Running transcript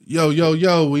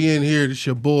Yo, we in here. This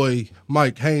your boy,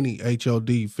 Mike Haney,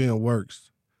 HOD Film Works.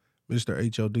 Mr.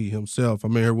 HOD himself.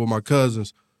 I'm in here with my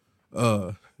cousins.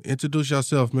 Introduce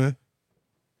yourself, man.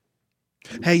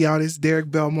 Hey, y'all, this is Derek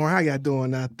Belmore. How y'all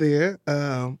doing out there?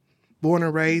 Born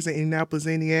and raised in Indianapolis,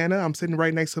 Indiana. I'm sitting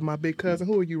right next to my big cousin.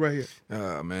 Who are you right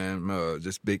here? Man,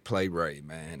 just Big Play Ray,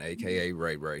 man, a.k.a.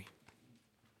 Ray.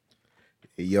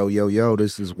 Yo,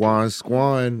 this is Juan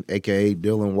Squan, a.k.a.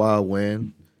 Dylan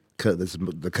Wildwind. This is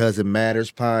the Cousin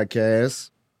Matters podcast,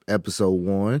 episode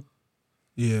 1.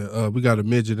 Yeah, we got a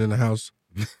midget in the house.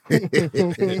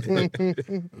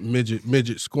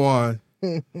 midget squad.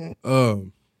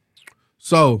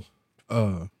 So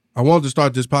I wanted to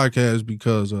start this podcast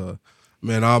because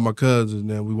man, all my cousins,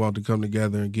 man, we want to come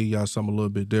together and give y'all something a little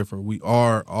bit different. We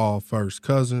are all first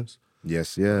cousins.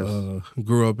 Yes.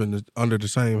 Grew up under the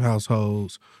same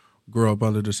households, grew up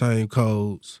under the same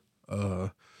codes.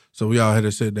 So we all had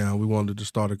to sit down. We wanted to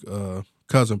start a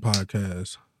cousin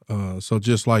podcast. So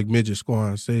just like Midget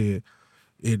Squad said,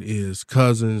 it is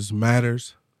Cousins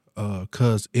Matters,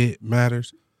 Cuz It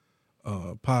Matters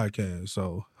podcast.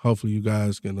 So hopefully you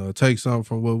guys can take something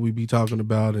from what we be talking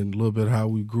about and a little bit how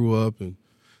we grew up and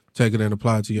take it and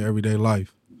apply it to your everyday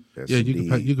life. Yes, yeah,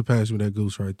 you can pass me that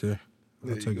goose right there.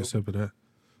 I'll take a sip of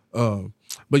that.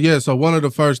 But yeah, so one of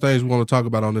the first things we want to talk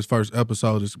about on this first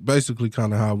episode is basically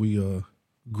kind of how we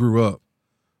grew up.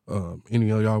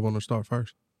 Any of y'all want to start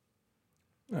first?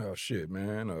 Oh shit,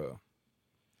 man.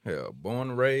 Hell, born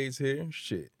and raised here.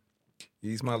 Shit,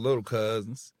 these my little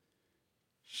cousins.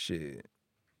 Shit,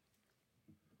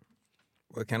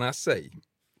 what can I say?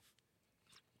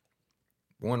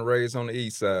 Born and raised on the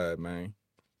east side, man.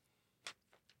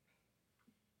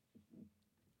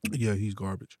 Yeah, he's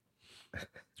garbage.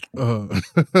 What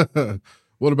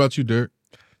about you, Derek?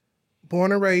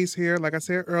 Born and raised here, like I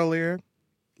said earlier.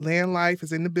 Land life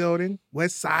is in the building.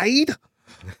 West Side.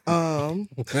 I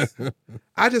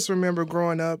just remember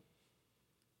growing up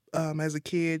as a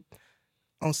kid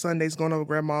on Sundays going over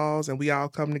grandma's and we all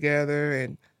come together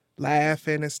and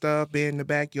laughing and stuff, being in the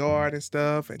backyard and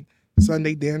stuff, and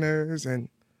Sunday dinners and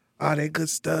all that good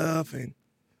stuff and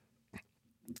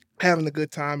having a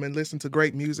good time and listening to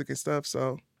great music and stuff.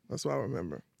 So that's what I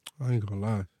remember. I ain't gonna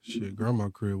lie. Shit, grandma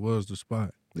crib was the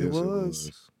spot. It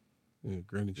was. Yeah,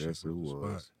 granny shit Yes, it was the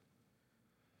spot. was.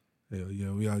 Hell yeah,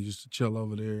 we all used to chill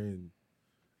over there and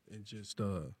just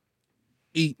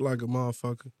eat like a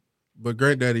motherfucker. But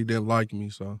granddaddy didn't like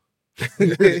me, so.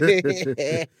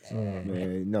 Man,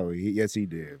 no, yes, he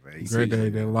did, man. Granddaddy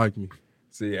didn't like me.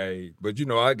 See, but you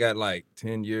know, I got like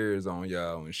 10 years on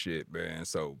y'all and shit, man.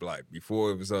 So like before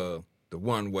it was the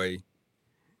one way,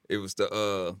 it was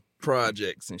the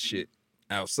projects and shit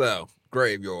out south,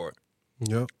 graveyard.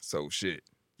 Yep. So shit,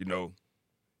 you know,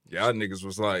 y'all niggas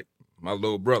was like my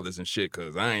little brothers and shit,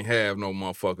 cause I ain't have no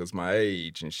motherfuckers my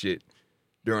age and shit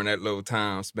during that little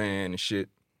time span and shit.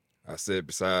 I said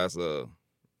besides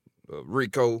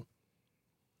Rico,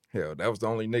 hell, that was the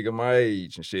only nigga my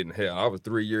age and shit. And hell, I was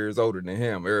 3 years older than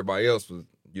him. Everybody else was,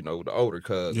 you know, the older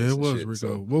cousins. Yeah, it was shit, Rico.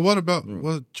 so. Well, what about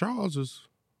Charles is?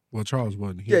 Well, Charles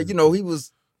wasn't here. Yeah, you know, he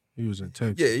was in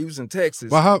Texas. Yeah, he was in Texas.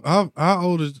 Well, how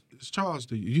old is Charles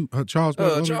to you? Charles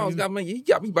Charles got me. He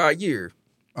got me by a year.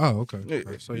 Oh, okay. Yeah.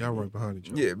 So y'all right behind each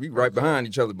other. Yeah, we right behind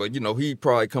each other. But you know, he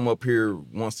probably come up here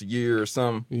once a year or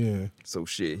something. Yeah. So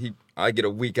shit, I get a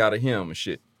week out of him and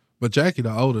shit. But Jackie,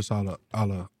 the oldest out of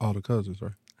all the cousins,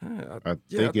 right? I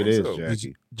think it is, so.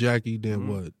 Jackie. Jackie, then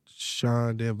what?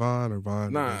 Sean, then Vaughn, or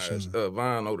Vaughn? Nah, then Sean?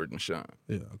 Vaughn older than Sean.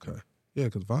 Yeah, okay. Yeah,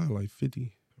 because Vaughn like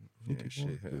 50. Yeah,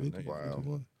 shit, hell, 50, wow.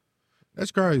 51. That's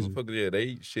crazy. Yeah,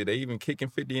 they even kicking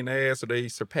 50 in the ass, or they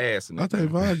surpassing it. I think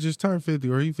Vaughn just turned 50,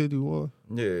 or he 51.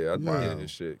 Yeah, Wow. yeah,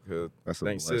 this shit. Cause That's a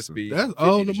think sis blessing. be That's 50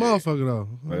 old the shit. motherfucker, though.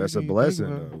 Well, that's a I mean, blessing,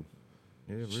 think about though.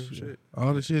 Yeah, real shit.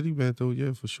 All the shit he been through,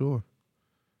 yeah, for sure.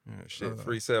 Yeah, shit,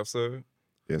 free South Side.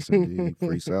 Yes, indeed.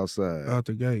 Free Southside. Out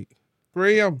the gate.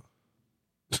 Free 'em.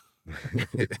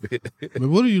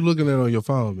 Man, what are you looking at on your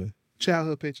phone, man?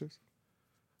 Childhood pictures.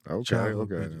 Okay,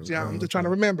 Childhood okay. pictures. Yeah, I'm just trying to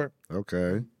remember.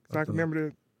 Okay. So I can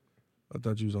remember I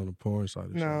thought you was on the porn side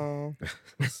of no.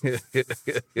 shit. This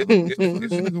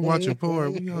nigga watching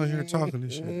porn. We out here talking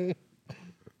this shit.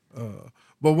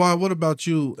 But Juan, what about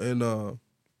you and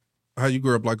how you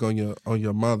grew up like on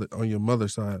your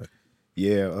mother's side?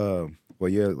 Yeah, well,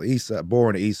 yeah, East Side,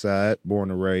 born the East Side, born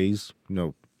and raised,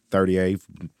 38th,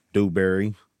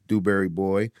 Dewberry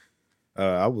boy.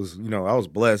 I was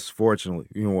blessed, fortunately,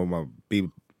 be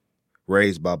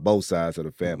raised by both sides of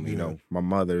the family. Yeah. My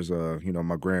mother's,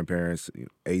 my grandparents,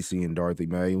 AC and Dorothy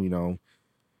May,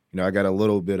 I got a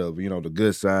little bit of, the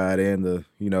good side and the,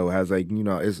 has like,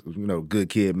 it's, good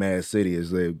kid, mad city,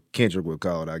 as Kendrick would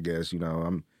call it, I guess.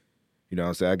 I'm, what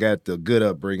I'm saying, I got the good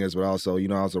upbringings, but also,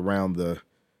 I was around the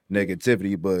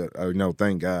negativity, but,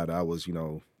 thank God I was,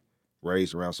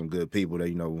 raised around some good people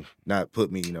that, not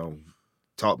put me,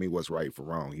 taught me what's right for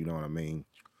wrong. You know what I mean?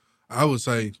 I would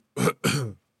say,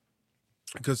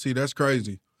 because see, that's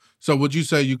crazy. So would you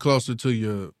say you closer to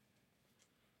your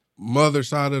mother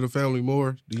side of the family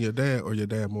more than your dad, or your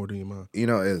dad more than your mom?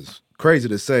 It's crazy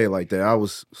to say it like that. I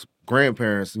was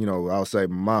grandparents, I'll say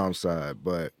my mom's side,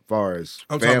 but far as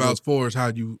I'm family, talking about as far as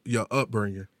how your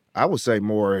upbringing. I would say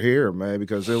more here, man,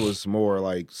 because it was more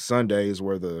like Sundays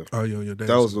where Your dad.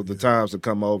 those were the times to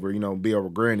come over, be over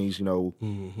grannies,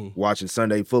 Mm-hmm. watching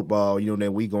Sunday football,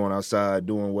 then we going outside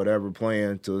doing whatever,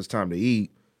 playing till it's time to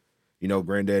eat.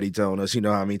 Granddaddy telling us,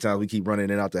 how many times we keep running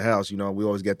in and out the house. We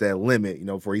always get that limit,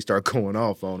 before he start going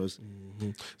off on us.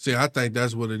 Mm-hmm. See, I think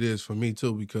that's what it is for me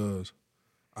too, because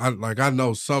I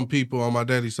know some people on my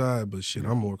daddy's side, but shit,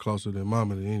 I'm more closer than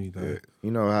mama than anything. Yeah.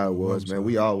 You know how it was, man. side.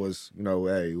 We always,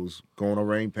 hey, it was going to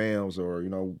Rain Pam's or,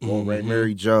 going to Ray Mhm.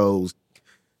 Mary Joe's,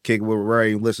 kicking with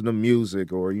Ray, listen to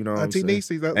music, or, what I'm Auntie saying?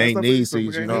 Nieces. Ain't Nieces,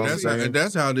 you know And what I'm saying?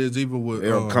 that's how it is even with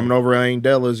coming over at Ain't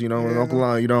Della's, and Yeah. Uncle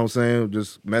Lon, you know what I'm saying?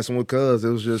 Just messing with cuz. It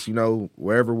was just,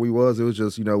 wherever we was, it was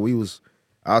just,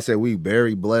 I'll say we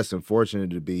very blessed and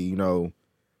fortunate to be,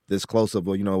 this close of,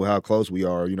 how close we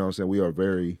are. You know what I'm saying? We are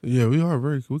very. Yeah,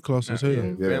 we close as hell.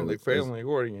 Yeah, family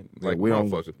oriented. Like we don't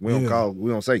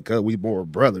we don't say cuz, we more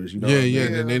brothers, Yeah, what I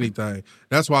mean? than anything.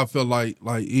 That's why I feel like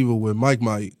even with Mike,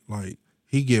 like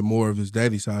he get more of his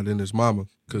daddy side than his mama,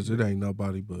 because it ain't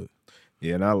nobody but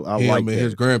Yeah, and I him like and that.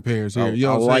 his grandparents here. I, You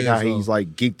know I what I'm like saying? how he's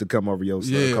like geeked to come over your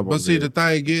side. Yeah, come but over see, there. the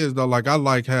thing is though, like I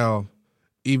like how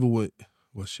even with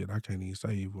shit, I can't even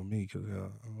say even with me because I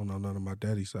don't know none of my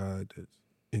daddy's side that's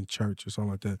in church or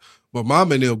something like that. But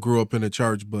mom and them grew up in the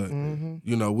church, but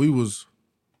Mm-hmm. we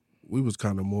was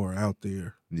kind of more out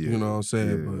there. Yeah, You know what I'm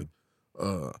saying? yeah.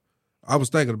 But I was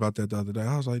thinking about that the other day.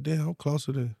 I was like, damn, I'm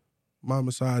closer to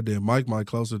mama's side than Mike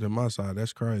closer than my side.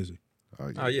 That's crazy.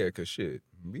 Oh yeah, cause shit,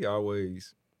 we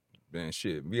always make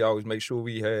sure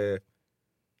we have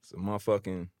some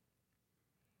motherfucking.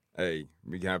 Hey,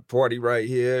 we got a party right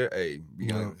here. Hey, we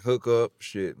gonna hook up.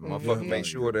 Shit, motherfucker, make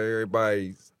sure that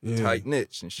everybody's tight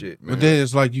knits and shit, man. But then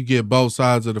it's like you get both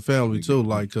sides of the family too,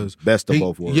 like cause Best of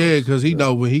both worlds. Yeah, because he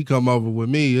know when he come over with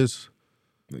me, it's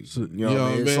you know what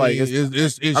I mean? It's like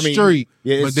it's street.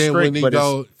 Yeah, it's but then straight, when he but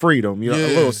go, it's freedom, a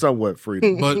little somewhat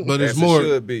freedom. but it's As more it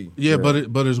should be. Yeah,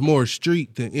 but it's more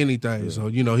street than anything. So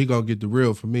he gonna get the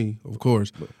real for me, of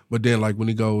course. But then like when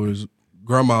he go with his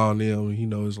grandma and them,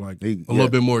 it's like a little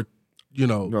bit more,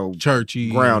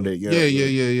 churchy, grounded. Yeah.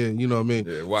 You know what I mean?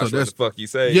 Yeah, watch So what the fuck you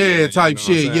say. Yeah, type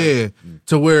you know shit. what I'm saying? Yeah,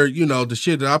 to where the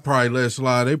shit that I probably let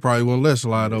slide, they probably won't let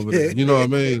slide over there. You know what I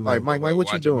mean? Like Mike, what you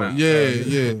watch your doing? mouth.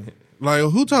 Yeah. Like,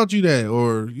 who taught you that?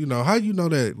 Or, how you know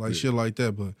that? Like, shit like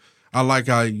that. But I like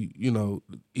how,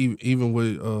 even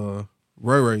with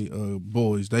Ray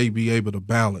boys, they be able to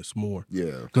balance more.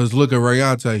 Yeah. Because look at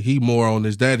Rayante, he more on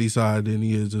his daddy's side than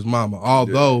he is his mama.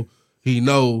 Although he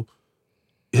know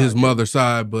his mother's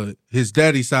side, but his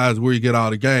daddy's side is where you get all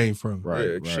the game from.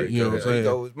 Right. Shit, You know what I'm saying? He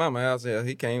go to his mama house and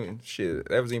he came, shit,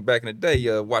 that was even back in the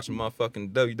day, watching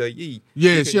motherfucking WWE.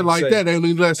 Yeah, He shit couldn't like say- that. They don't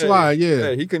even let slide,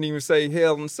 Hey, he couldn't even say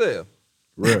hell himself.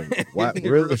 Really? What?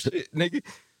 Real Really? shit, nigga.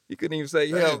 He couldn't even say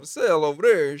hell himself over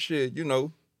there and shit,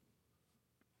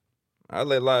 I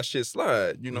let a lot of shit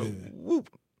slide, Yeah. Whoop.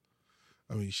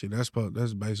 I mean, shit, that's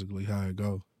basically how it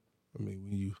go. I mean,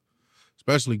 when you,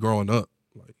 especially growing up,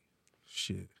 like,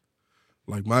 shit.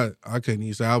 Like, I couldn't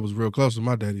even say I was real close to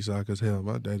my daddy's side because, hell,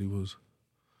 my daddy was,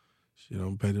 shit,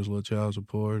 I'm pay this little child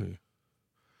support and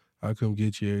I come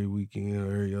get you every weekend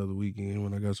or every other weekend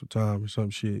when I got some time or some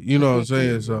shit. You know what I'm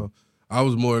saying? So I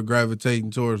was more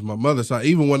gravitating towards my mother's side.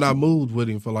 Even when I moved with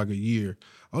him for like a year,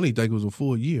 I don't even think it was a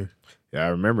full year. Yeah, I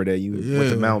remember that you went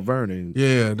to Mount Vernon.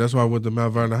 Yeah, that's why I went to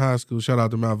Mount Vernon High School. Shout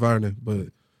out to Mount Vernon. But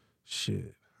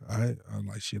shit, I'm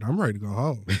like, shit, I'm ready to go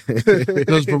home.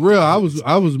 Because for real, I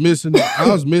was missing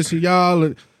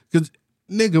y'all. Because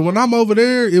nigga, when I'm over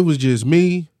there, it was just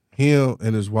me, him,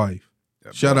 and his wife.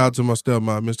 Shout out to my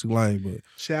stepmom, Mr. Lane. But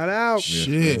Shout out.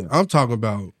 shit, I'm talking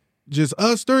about just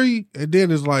us three, and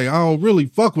then it's like I don't really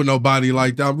fuck with nobody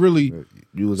like that. I'm really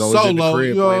You was always in the solo, crib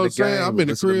you know playing what I'm the saying? game, I'm in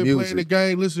the listening to crib playing the music.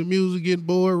 game, listening to music, getting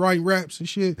bored, writing raps and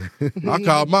shit. I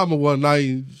called mama one night,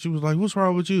 and she was like, "What's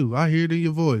wrong with you? I hear it in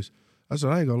your voice." I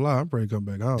said, "I ain't gonna lie, I'm ready to come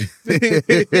back home."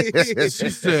 She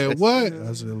said, "What?"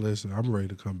 I said, "Listen, I'm ready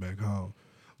to come back home."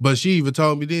 But she even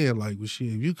told me then, like, well,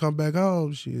 shit, if you come back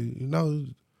home, shit,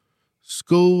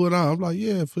 school and all. I'm like,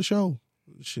 yeah, for sure.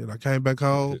 Shit, I came back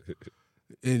home.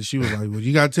 And she was like, well,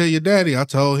 you got to tell your daddy. I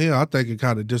told him. I think it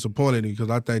kind of disappointed him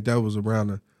because I think that was around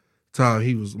the time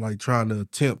he was like trying to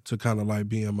attempt to kind of like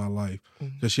be in my life.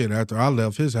 Because shit, after I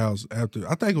left his house, I think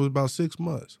it was about 6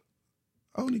 months.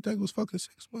 I only think it was fucking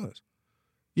 6 months.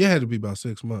 Yeah, it had to be about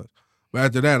 6 months. But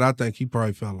after that, I think he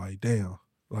probably felt like, damn,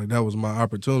 like that was my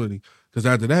opportunity. Because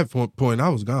after that point, I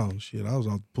was gone. Shit, I was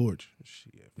off the porch.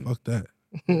 Shit, fuck that.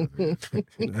 Hey,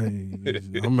 I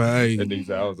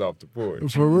was off the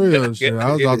porch. For real, shit.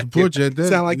 I was off the porch at that.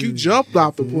 Sound like you jumped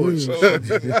off the porch.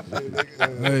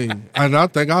 Hey, and I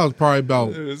think I was probably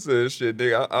about. Shit,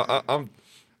 nigga. I'm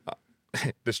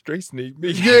the streets need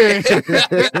me. Yeah.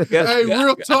 Hey,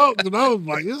 real talk. And I was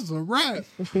like, this is a wrap.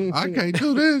 I can't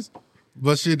do this.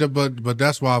 But shit, but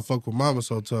that's why I fuck with mama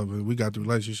so tough. And we got the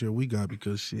relationship we got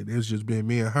because shit, it was just been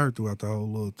me and her throughout the whole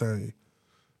little thing.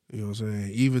 You know what I'm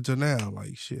saying? Even to now,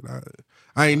 like shit,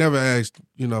 I ain't never asked,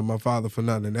 my father for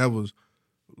nothing. And that was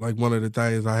like one of the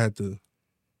things I had to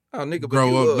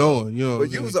grow up knowing. You know,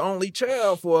 but you was the only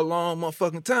child for a long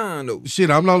motherfucking time though. Shit,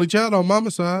 I'm the only child on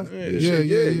mama's side.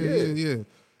 Yeah.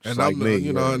 And like I'm me,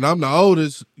 and I'm the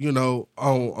oldest,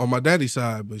 on my daddy's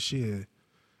side. But shit,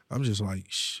 I'm just like,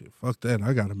 shit, fuck that.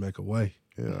 I gotta make a way.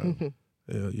 Yeah.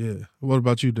 Yeah. What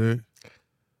about you, Derek?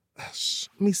 Let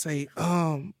me say,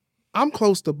 I'm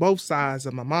close to both sides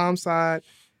of my mom's side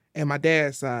and my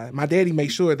dad's side. My daddy made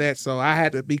sure of that, so I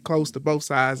had to be close to both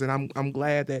sides, and I'm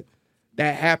glad that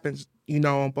happens.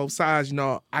 On both sides.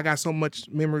 I got so much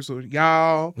memories with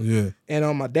y'all. Yeah. And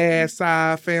on my dad's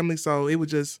side, family. So it was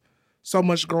just so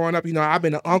much growing up. I've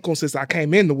been an uncle since I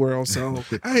came in the world. So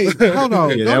hey, hold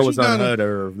on. Yeah, that was unheard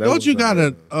of. Don't you got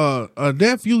a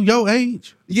nephew your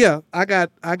age? yeah, I got.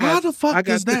 How the fuck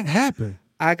does that happen?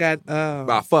 I got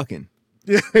By fucking.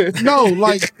 No,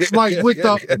 like with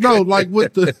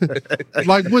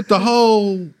the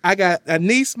whole. I got a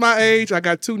niece my age. I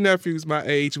got 2 nephews my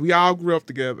age. We all grew up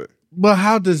together. But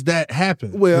how does that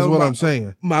happen? Well, is what I'm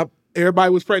saying.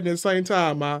 Everybody was pregnant at the same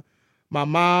time. My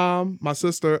mom, my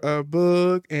sister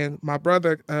Bug, and my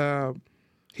brother. So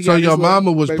your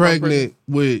mama was pregnant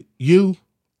with you,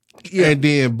 and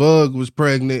then Bug was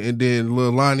pregnant, and then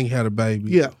Lil Lonnie had a baby.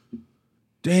 Yeah.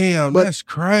 Damn, that's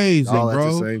crazy, all bro.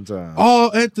 at the same time.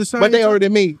 All at the same time. But they older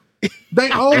than me.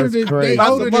 They older than crazy.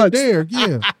 Derek,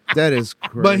 yeah. That is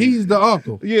crazy. But he's the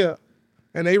uncle. Yeah.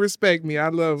 And they respect me. I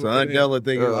love So them. Undella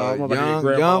thinking, I'm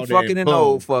young fucking and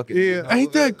old fucking. Yeah.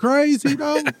 Ain't that crazy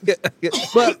though?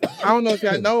 But I don't know if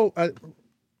y'all know.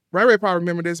 Ray probably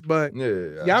remember this, but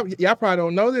Yeah. y'all probably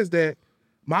don't know this, that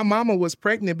my mama was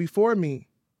pregnant before me.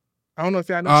 I don't know if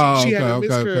y'all know. Oh, she had a okay.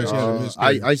 miscarriage. She had a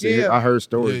miscarriage. I see. Yeah. I heard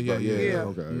stories. Yeah, But yeah, yeah.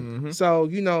 Okay. Mhm. So,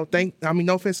 no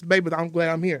offense to the baby, but I'm glad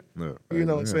I'm here. Yeah. You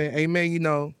know what I'm saying?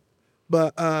 Amen,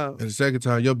 But And the second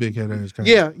time, your big head ass came.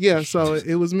 yeah. So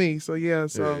it was me. So yeah.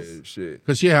 So Yeah, shit.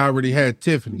 Because she already had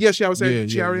Tiffany. yeah, she always said Yeah,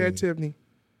 she yeah, already yeah. had Tiffany.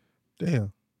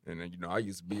 Damn. And then, I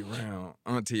used to be around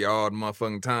auntie all the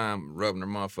motherfucking time, rubbing her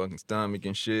motherfucking stomach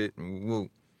and shit. And woo.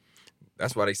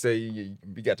 That's why they say you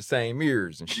got the same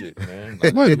ears and shit, man.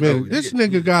 Like, Wait a minute. This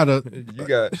nigga got a. You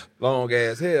got long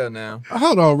ass hair now.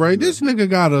 Hold on, Ray. This nigga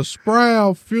got a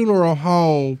Sproul Funeral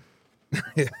Home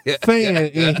fan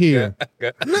in here.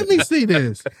 Let me see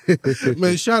this.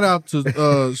 Man, shout out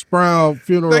to Sproul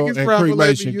Funeral Thank you, and Sproul, for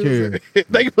letting Cremation me Care. use it.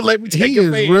 Thank you for letting me take He your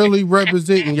is fan. really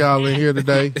representing y'all in here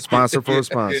today. Sponsor for a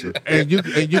sponsor. And you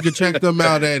can check them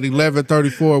out at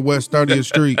 1134 West 30th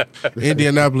Street,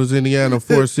 Indianapolis, Indiana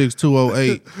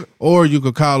 46208, or you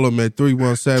can call them at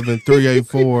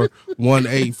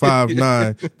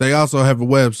 317-384-1859. They also have a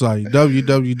website,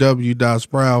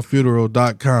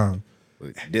 www.sproulfuneral.com.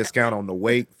 Discount on the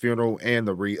wake, funeral, and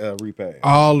the repay.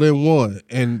 All in one.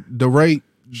 And the rate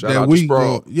Shout that out to we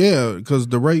Sproul. go, yeah, because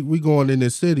the rate we going in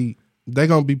this city, they're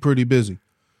gonna be pretty busy.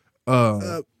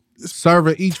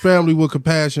 Serving each family with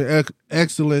compassion,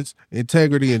 excellence,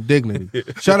 integrity, and dignity.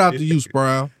 Shout out to you,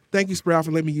 Sproul. Thank you, Sprout,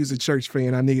 for letting me use a church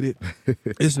fan. I need it.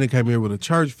 This nigga came here with a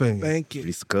church fan. Thank you.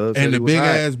 He's cuz And the big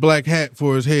ass black hat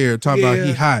for his hair, talking about he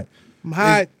Yeah. hot. I'm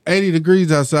hot. It's 80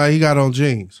 degrees outside, he got on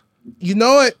jeans. You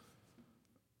know it.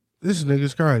 This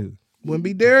nigga's crazy. Wouldn't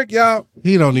be Derek, y'all.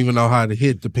 He don't even know how to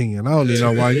hit the pen. I don't even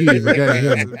know why you even got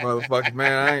him. Motherfucker,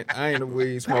 man, I ain't a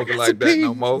weed smoker like that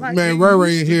no more. Man,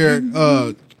 Ray in here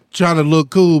trying to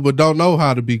look cool, but don't know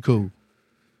how to be cool.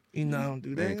 I don't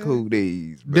do that. Man, cool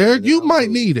these. bro. Derek, you might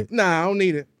need it. Nah, I don't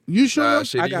need it. You sure? Nah,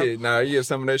 shit, I he got- hit. Nah, he had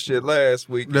some of that shit last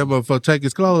week. That motherfucker take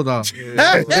his clothes off.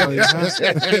 That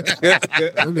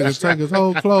nigga take his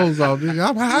whole clothes off. Nigga,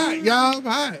 I'm hot, y'all. I'm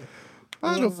hot.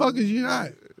 How the fuck is you hot?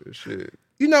 Shit.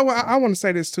 You know what? I want to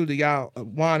say this too to y'all,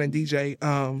 Juan and DJ.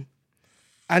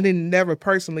 I didn't never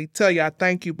personally tell you I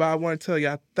thank you, but I want to tell you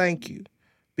I thank you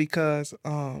because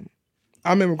I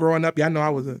remember growing up. Y'all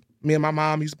know me and my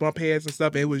mom used to bump heads and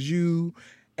stuff. And it was you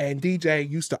and DJ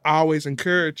used to always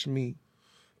encourage me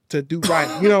to do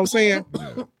right. You know what I'm saying?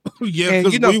 Yeah, And,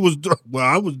 because you know-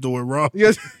 I was doing wrong.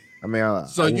 Yes. I mean,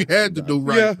 So you had to do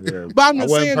right. Yeah. Yeah. But I'm I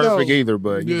just wasn't saying perfect though, either,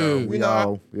 but you know, Yeah. we You know,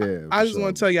 all, yeah. I just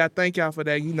want to tell you I thank y'all for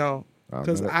that. You know, you,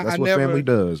 'cause that's I what never- family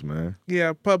does, man.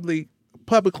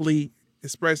 publicly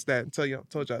express that and told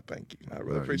y'all thank you. I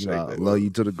really appreciate I that. love you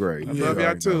to the grave. I love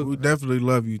y'all too. We definitely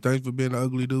love you. Thanks for being the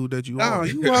ugly dude that you Oh, are.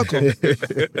 you're welcome. You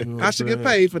know what I I'm should get saying?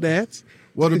 paid for that.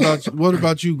 What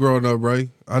about you growing up, Ray?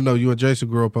 I know you and Jason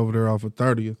grew up over there off of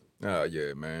 30th, Oh,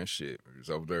 yeah, man. Shit. It was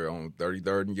over there on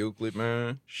 33rd and Euclid,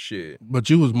 man. Shit. but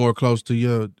you was more close to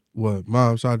your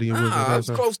mom's side than your wisdom I was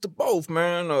side? close to both,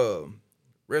 man.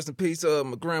 Rest in peace,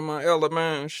 my grandma Ella,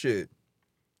 man. Shit.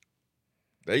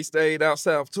 They stayed out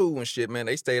south too and shit, man.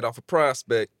 They stayed off of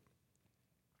Prospect.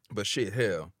 But shit,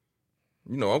 hell.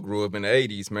 You know, I grew up in the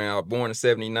 80s, man. I was born in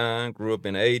 79, grew up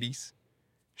in the 80s.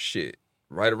 Shit.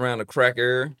 Right around the crack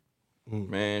era.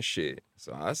 Man, shit.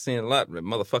 So I seen a lot of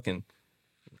motherfucking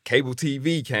cable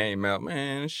TV came out,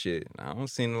 man. Shit. I don't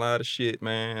seen a lot of shit,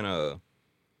 man.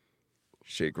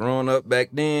 Shit, growing up back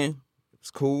then, it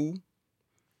was cool.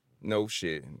 No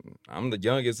shit. I'm the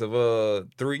youngest of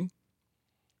 3.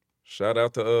 Shout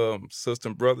out to sister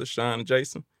and brother, Sean and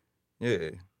Jason.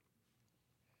 Yeah.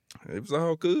 It was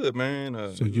all good, man.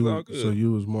 So it was all good.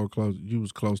 you was more close. You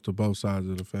was close to both sides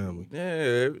of the family.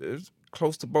 Yeah, it was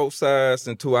close to both sides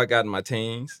until I got in my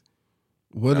teens.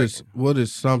 What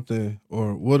is something,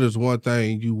 or what is one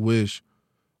thing you wish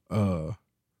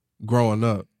growing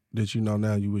up that you know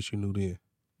now you wish you knew then?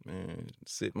 Man,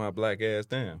 sit my black ass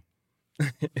down.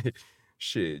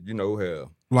 Shit, you know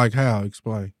hell. Like how?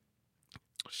 Explain.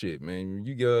 Shit, man,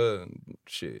 you got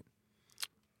shit.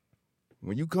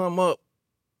 When you come up,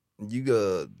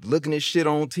 you looking at shit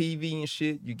on TV and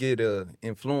shit, you get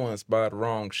influenced by the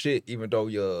wrong shit, even though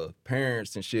your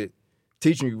parents and shit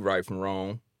teaching you right from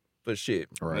wrong. But shit,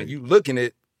 Right. when you looking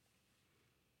at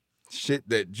shit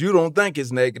that you don't think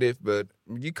is negative, but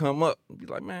you come up, you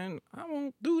like, man, I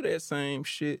won't do that same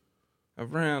shit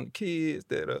around kids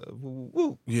that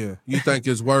woo. Yeah, you think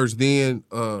it's worse then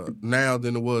now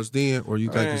than it was then, or you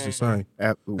think it's the same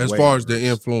as far as the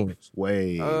influence?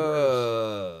 Way.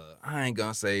 I ain't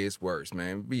gonna say it's worse,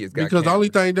 man. We just got Because the only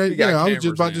thing We got I was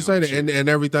just about to cameras say now that, and and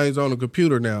everything's on the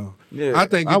computer now. Yeah, I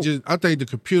think the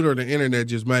computer, the internet,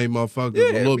 just made motherfuckers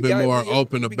a little we bit got- more we got-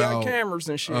 open we got about. cameras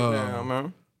and shit now,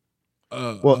 man.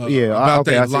 Well, yeah, about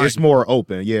okay. their I see. life. It's more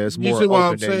open. Yeah, it's You more see what I'm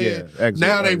open than- saying? yeah, exactly.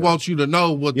 Now they want you to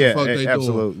know what the Yeah, fuck they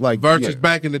absolutely. doing. Like, Versus yeah.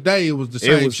 back in the day, it was the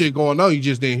same was- shit going on. You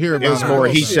just didn't hear about It was it. more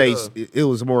he he shit, say. It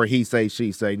was more he say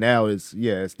she say. Now it's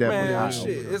it's definitely Man, eye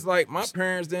shit. opener. It's like my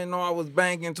parents didn't know I was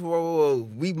banging to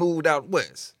we moved out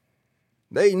west.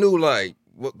 They knew like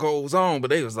what goes on, but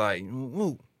they was like,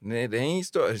 woo. They ain't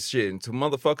started shit until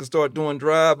motherfuckers start doing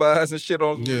drive-bys and shit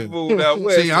on Yeah. moved out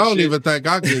west. See, I and don't shit. even think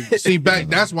I could see back.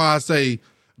 That's why I say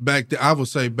back then. I would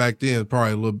say back then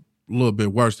probably a little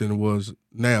bit worse than it was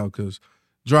now because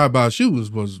drive-by shootings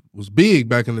was big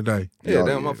back in the day. Yeah, Oh,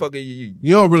 that yeah. motherfucker.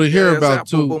 You don't really hear Yeah, about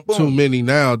it's out, boom, boom, boom. too many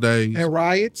nowadays. And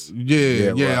riots. Yeah,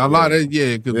 right, a lot yeah. of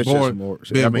because It's just more-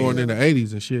 been I mean, born in the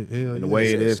 '80s and shit. Hell, And the yeah.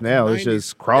 way it is now, it's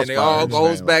just crossfire. And it all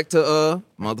goes now. back to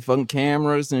motherfucking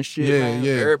cameras and shit. Yeah, man.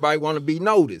 yeah. Everybody want to be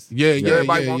noticed. Yeah,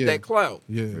 Everybody want yeah. that clout.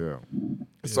 Yeah, Yeah,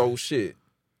 So shit.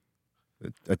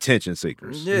 attention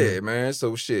seekers. Yeah, man.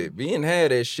 So shit. We didn't have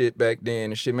that shit back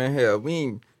then and shit, man. Hell,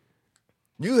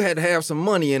 you had to have some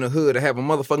money in the hood to have a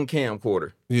motherfucking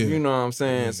camcorder. Yeah. You know what I'm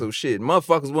saying? So shit,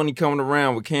 motherfuckers wasn't coming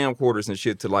around with camcorders and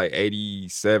shit to like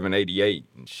 87, 88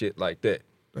 and shit like that.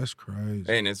 that's crazy.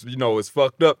 And it's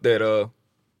fucked up that I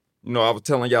was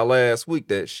telling y'all last week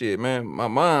that shit, man. My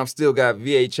mom still got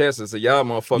VHSs, so y'all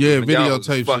motherfuckers. Yeah, when y'all was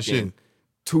videotapes and fucking shit.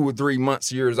 2 or 3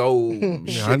 months years old. and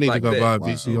Yeah, shit I need like to go that. buy a Wow.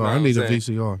 VCR. You know I what need I'm a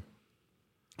saying? VCR.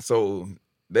 So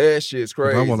that shit's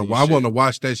crazy. I want to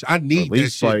watch that shit. I need At that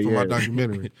least, shit like, for my yeah.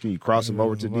 documentary. Can you cross them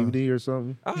over to Wow. DVD or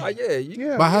something? Ah, yeah.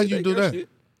 Yeah. But how they you do got that?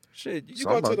 Shit, You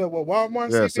go to the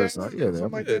Walmart. Yeah, see so- that? yeah,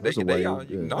 Something like yeah, that. they That's a can, they way, all, you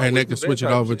yeah. can And they always can do switch that it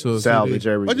type over of to a shit. Salvage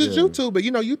CD. every. Or just yeah. YouTube, but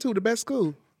YouTube the best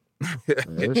school. Yeah,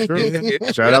 that's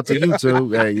true. Shout out to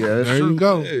YouTube. Hey, yeah, that's There true. you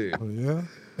go. Yeah. Oh, yeah.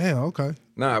 Damn. Okay.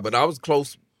 Nah, but I was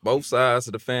close both sides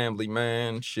of the family,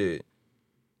 man. Shit.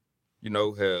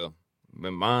 Hell, my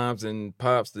moms and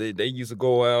pops, they used to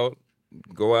go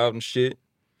out and shit.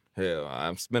 Hell,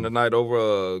 I'm spend the night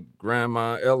over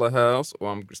Grandma Ella house,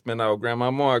 or I'm spend out at Grandma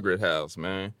Margaret house,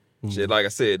 man. Shit, like I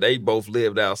said, they both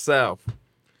lived out south.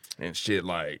 And shit,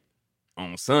 like,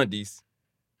 on Sundays,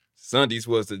 Sundays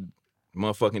was the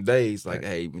motherfucking days. Like,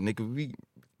 hey, nigga, we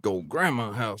go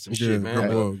grandma house and shit,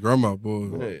 man. Grandma boy.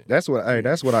 Yeah. That's what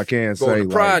I can Go say. to like,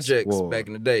 projects well, back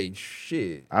in the day.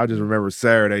 Shit. I just remember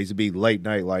Saturdays to be late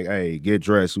night, like, hey, get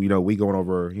dressed. You know, we going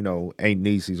over, you know, Aunt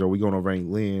Niecy's, or we going over Aunt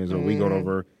Lynn's, or we going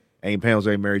over Aunt Pam's,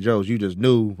 Aunt Mary Joe's. You just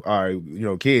knew, all right, you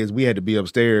know, kids, we had to be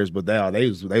upstairs, but now they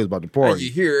was about to And party.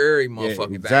 you hear every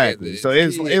motherfucking exactly. thing. So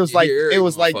it was like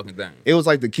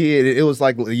the kid. It was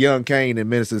like the young Kane in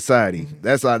Menace Society.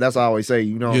 That's how I always say.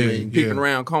 You know what I mean? Peeping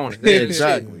around corners.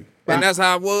 Exactly. And that's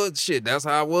how it was. Shit, that's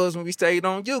how it was when we stayed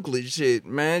on Euclid. Shit,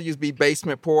 man. Used to be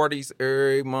basement parties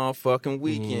every motherfucking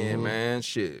weekend, man.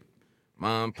 Shit.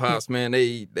 Mom and pops, man,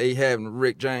 they having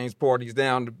Rick James parties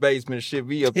down the basement. Shit,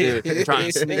 we up there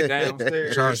trying to sneak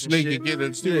downstairs. Trying to sneak and get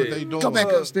and see what they doing. Come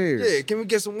back upstairs. Yeah, can we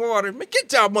get some water? Man,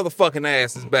 get y'all motherfucking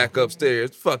asses back upstairs.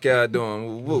 The fuck y'all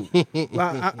doing? Woo.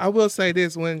 Well, I will say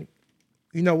this: when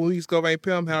we used to go to Aunt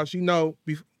Pam house,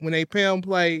 when Aunt Pam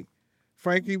played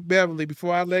Frankie Beverly,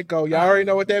 Before I Let Go, y'all already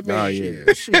know what that means. Oh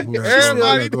yeah.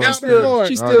 Everybody down the floor.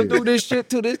 She still do this shit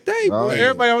to this day, bro. Oh, yeah.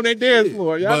 Everybody on that dance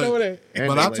floor. Y'all But- know that. And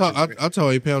But I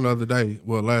told Aunt Pam the other day,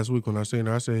 well, last week when I seen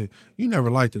her, I said, "You never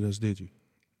liked us, did you?"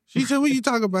 She said, "What you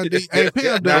talking about? Aunt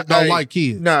Pam don't like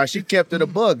kids. Nah, she kept it a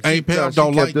bug. Aunt Pam She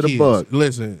don't kept like it kids. a bug.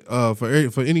 Listen,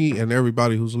 for any and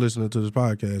everybody who's listening to this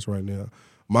podcast right now,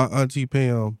 my auntie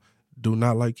Pam do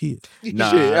not like kids. Nah,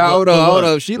 Shit, hold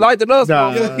up. She liked us.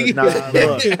 Nah, motherfucker.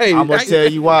 look, Hey, I'm gonna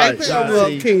tell you why. Aunt Pam love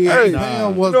kids. Aunt Nah.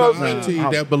 Pam was You know the what I'm auntie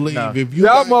saying? that believe Nah. if you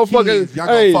Y'all got motherfuckers, kids, y'all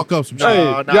gonna fuck up some shit.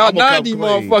 Nah, y'all I'ma come 90 clean.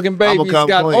 motherfucking I'ma babies come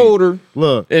got clean. older.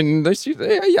 Look, And she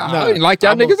said, yeah, nah, I didn't like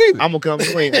y'all niggas either. I'm gonna come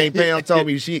clean. Aunt Pam told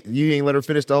me you ain't let her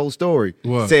finish the whole story.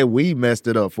 What? Said we messed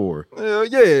it up for her. Hell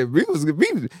yeah, we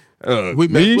We met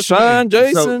me, with Sean, the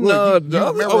Jason, So, look, the you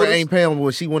other remember oldest- Aunt Pam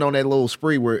when she went on that little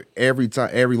spree where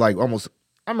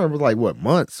I remember like what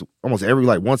months, almost every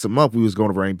like once a month we was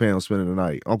going over Aunt Pam spending the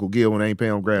night. Uncle Gil and Aunt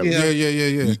Pam grabbed us.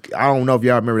 Yeah. I don't know if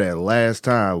y'all remember that last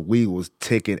time we was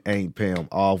ticking Aunt Pam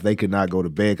off. They could not go to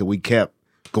bed because we kept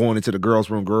going into the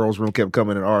girls' room. Girls' room kept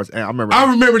coming in ours. And I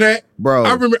remember that, bro.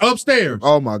 I remember upstairs.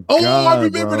 Oh my god. Oh, I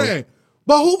remember bro. that.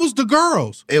 But who was the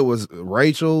girls? It was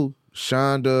Rachel,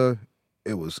 Shonda.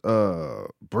 It was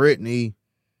Brittany.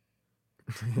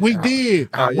 We did.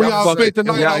 we y'all all fucked spent the it-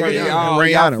 night y'all- over there. y'all-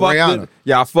 Rihanna, y'all fucked Rihanna. it-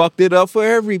 Y'all fucked it up for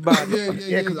everybody.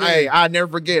 Yeah, because hey, I never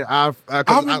forget.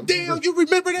 Damn, you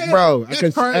remember that, bro? That's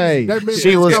Because crazy. hey, That means she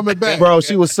it's was coming back, bro.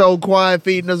 She was so quiet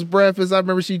feeding us breakfast. I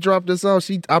remember she dropped us off.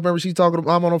 I remember she talking.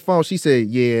 I'm on the phone. She said,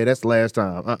 "Yeah, that's the last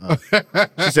time."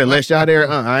 She said, "Let y'all there."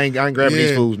 I ain't grabbing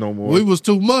these Yeah. foods no more. We was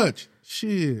too much.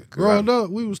 Shit, growing up,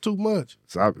 we was too much.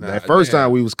 So that first damn.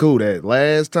 time we was cool. That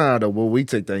last time though, when we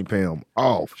took Aunt Pam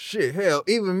off. Shit, hell,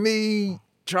 even me,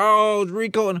 Charles,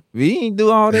 Rico, and we ain't do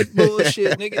all that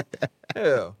bullshit, nigga.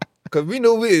 Hell, cause we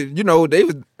knew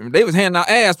they was handing out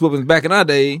ass whoopings back in our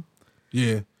day.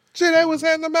 Yeah, Shit, they was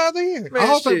handing them out there. Man, I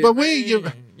don't think- shit, but we ain't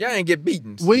man, y'all ain't get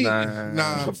beaten. we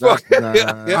Nah, Fuck.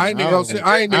 I ain't even gonna say,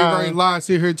 I ain't even gonna lie,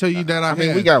 sit here and tell you that I mean,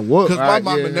 had. we got whooped. because my Right,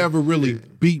 mama yeah. never really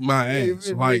beat my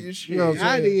ass. Like, you know what I'm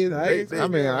I saying? did. I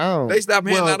mean, I don't. They stopped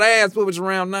handing Well- out ass whoopings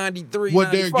around 93, Well,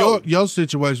 Derek, 94. your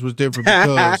situation was different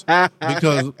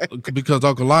because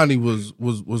Uncle Lonnie was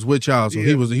with y'all, so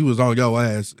he was on your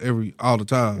ass all the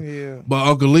time. Yeah. But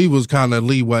Uncle Lee was kind of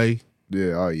leeway.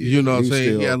 Yeah, oh yeah. You know what I'm He's saying?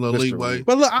 still He had a little Mr. leeway. Lee.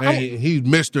 But look, And he's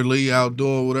Mr. Lee out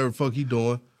doing whatever the fuck he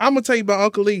doing. I'm gonna tell you about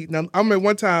Uncle Lee. Now, I remember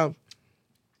one time,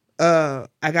 I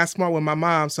got smart with my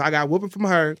mom, so I got a whooping from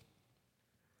her.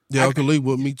 Yeah, Uncle Lee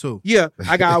with me too. Yeah,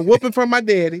 I got a whooping from my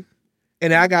daddy,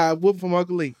 and I got a whooping from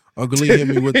Uncle Lee. Uncle Lee hit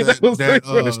me with that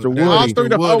Mr. Woody. All through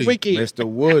the whole Woody. weekend. Mr.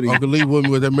 Woody. Uncle Lee with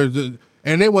me with that,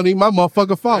 and it wasn't even my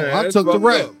motherfucking fault. Yeah, I that's took the fucked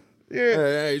rap. up. Yeah.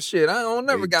 Hey, shit, I ain't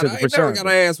never He got took it for an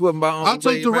ass whooping by Uncle I took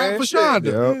Lee, the man. rap for Shit.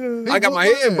 Shonda. Yeah. I got my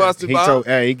head busted He by. told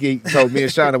he told me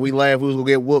and Shonda we laughed we was gonna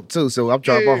get whooped too. So I'm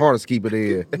trying my hardest to keep it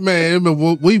in. Man,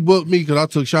 we whooped me because I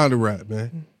took Shonda rap,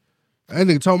 man. That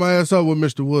nigga tore my ass up with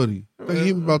Mr. Woody. I think he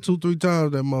hit me about 2-3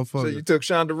 times, that So motherfucker. you took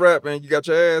Shonda rap and you got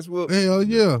your ass whooped. Hell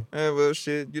yeah. And well,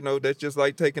 shit, that's just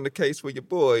like taking the case for your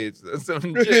boys. So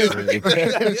you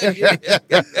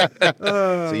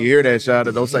hear that,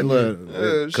 Shonda? Don't say look,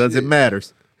 because it shit.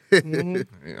 matters.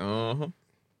 Uh-huh.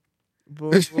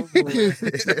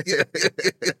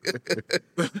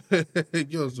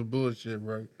 Yo, some bullshit,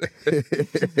 right?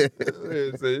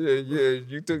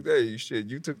 You took that shit.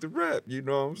 You took the rap. You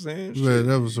know what I'm saying? Man,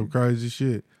 that was some crazy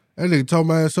shit. That nigga tore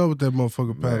my ass up with that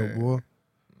motherfucking paddle, boy.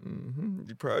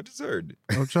 You probably deserved it.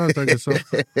 I'm trying to think of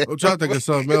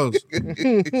something. Else.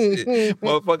 Shit.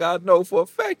 Motherfucker, I know for a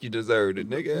fact you deserved it,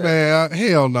 nigga. Man,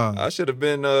 hell no. I should have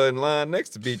been in line next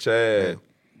to beat your ass.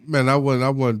 Man, I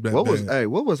wasn't that bad.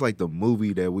 What was like the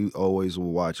movie that we always would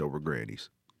watch over Granny's?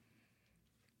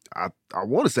 I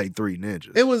want to say Three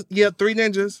Ninjas. It was Three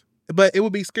Ninjas, but it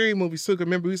would be scary movies too. 'Cause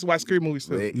remember, we used to watch scary movies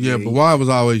too. Yeah, but Juan was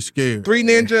always scared. Three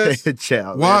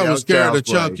Ninjas. Juan was scared of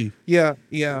Chucky. Yeah.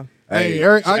 Hey,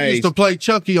 I used to play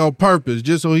Chucky on purpose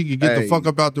just so he could get the fuck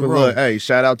up out the room. Look, hey,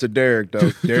 shout out to Derek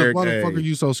though. Derek, Why the fuck are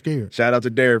you so scared? Shout out to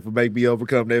Derek for making me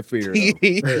overcome that fear.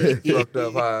 Fucked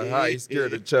up how he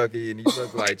scared of Chucky and he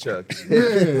looked like Chucky.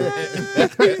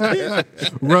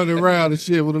 Running around and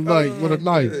shit with a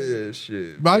knife. Yeah,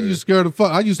 shit. But I used to scare the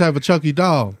fuck. I used to have a Chucky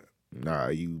doll. Nah,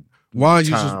 you. Juan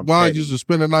used to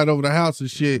spend the night over the house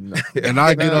and shit, and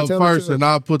I get up first and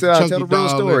I put the Chucky tell the real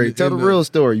doll. story. Tell the real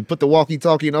story. You put the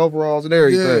walkie-talkie in overalls and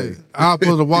everything. Yeah, I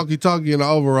put the walkie-talkie in the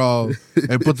overalls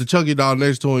and put the Chucky doll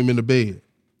next to him in the bed.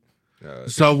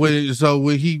 So when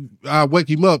I wake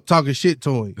him up talking shit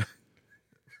to him.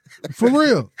 For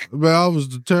real, man, I was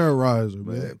the terrorizer,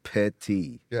 man.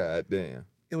 Petty. God damn.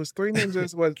 It was Three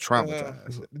Ninjas. Was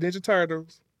Traumatized. Ninja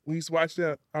Turtles. We used to watch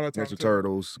that all the time. Ninja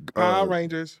Turtles. Power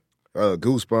Rangers.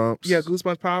 Goosebumps. Yeah,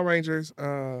 Goosebumps, Power Rangers.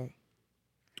 I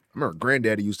remember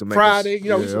Granddaddy used to make Friday.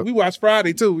 us, We watched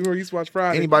Friday too. We used to watch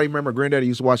Friday. Anybody remember Granddaddy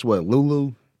used to watch what?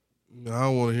 Lulu? I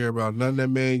don't want to hear about nothing that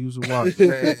man used to watch.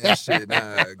 Man, shit,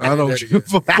 nah. I don't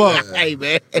give a fuck. Hey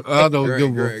man. I don't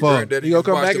give a fuck. He gonna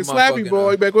come back and slap you,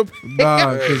 boy. Back with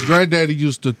Nah, because Granddaddy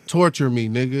used to torture me,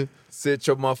 nigga. Sit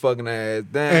your motherfucking ass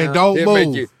down. And don't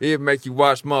move. It'll make you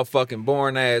watch motherfucking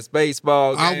boring ass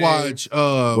baseball games. I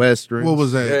watch Westerns. What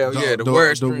was that? Hell yeah, the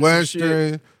westerns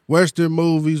and Western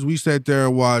movies. We sat there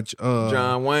and watch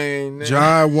John Wayne.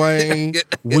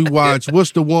 We watch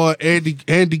what's the one?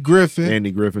 Andy Griffin.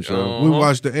 Andy Griffin show. We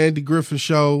watched the Andy Griffin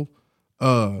show.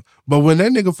 But when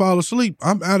that nigga fall asleep,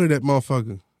 I'm out of that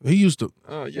motherfucker. He used to.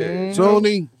 Oh yeah. Soon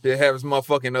he have his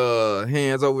motherfucking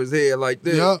hands over his head like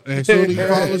this. Yeah, and soon he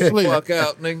fall asleep. Fuck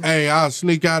out, nigga. Hey, I'll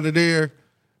sneak out of there,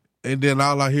 and then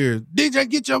all I hear is, DJ,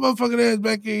 get your motherfucking ass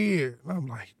back in here. And I'm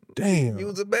like, damn. You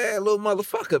was a bad little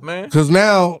motherfucker, man. Because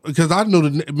I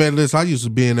knew man, listen, I used to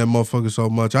be in that motherfucker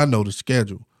so much, I know the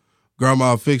schedule.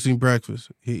 Grandma fixing breakfast.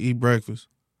 He'd eat breakfast.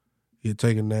 He'd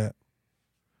take a nap.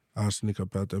 I'll sneak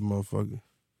up out that motherfucker.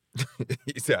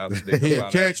 He'll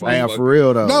catch me. Hey, for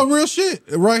real though. No, real shit.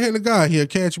 Right-handed guy, he'll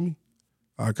catch me.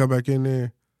 I come back in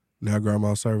there. Now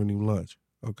grandma's serving him lunch.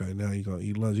 Okay, now he gonna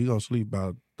eat lunch. He gonna sleep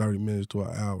about 30 minutes to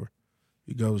an hour.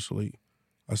 He go to sleep.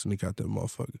 I sneak out that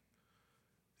motherfucker.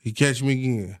 He catch me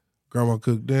again. Grandma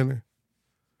cooked dinner.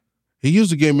 He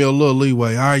used to give me a little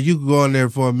leeway. All right, you can go in there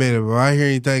for a minute, but if I hear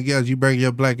anything else, you bring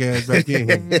your black ass back in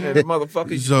here. Yeah, the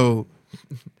motherfucker. So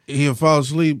he'll fall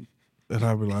asleep, and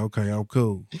I'll be like, okay, I'm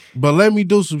cool. But let me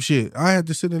do some shit. I had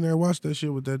to sit in there and watch that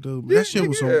shit with that dude. That shit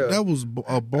was that was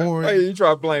a boring. Hey, you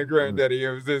try to blame Granddaddy, it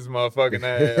was this motherfucking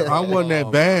ass. I wasn't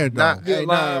that bad, though.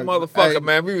 Motherfucker,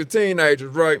 man. We were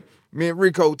teenagers, right? Me and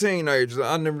Rico teenagers.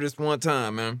 I remember this one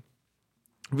time, man.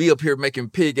 We up here making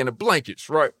pig in the blankets,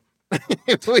 right? We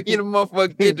in the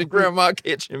motherfucking kitchen, grandma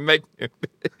kitchen, making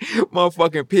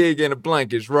motherfucking pig in the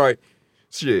blankets, right?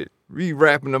 Shit. We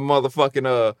wrapping the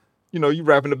motherfucking, you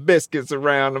wrapping the biscuits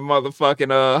around the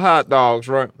motherfucking hot dogs,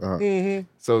 right? Mm-hmm.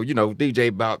 So, DJ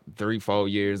about 3-4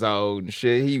 years old and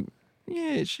shit.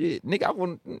 Nigga, I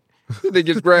want they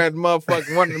just grabbed one of the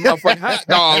motherfucking hot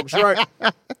dogs, right?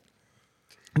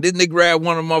 This nigga grabbed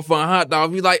one of the motherfucking hot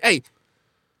dogs. He's like, hey,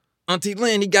 Auntie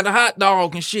Lynn, he got a hot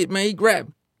dog and shit, man. He grabbed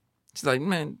it. She's like,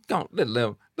 man, don't let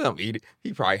him eat it.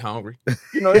 He probably hungry. Them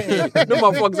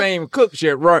motherfuckers ain't even cooked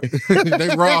yet, right? They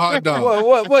raw hot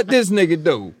dog. What this nigga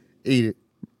do? Eat it.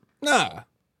 Nah.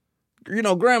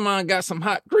 Grandma got some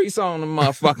hot grease on the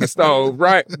motherfucking stove,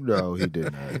 right? No, he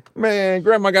did not. Man,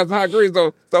 grandma got some hot grease,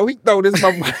 so he throw this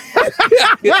motherfucker.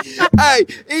 Hey,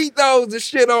 he throws the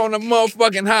shit on the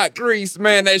motherfucking hot grease,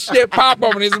 man. That shit pop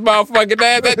on his motherfucking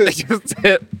ass. That nigga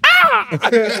said,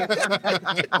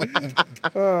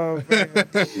 Oh, man.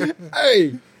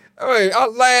 hey, I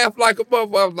laughed like a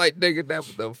motherfucker. I was like, nigga, that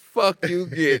what the fuck you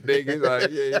get, nigga.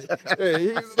 Like, yeah,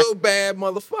 he's a little bad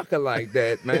motherfucker like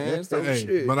that, man. So Hey,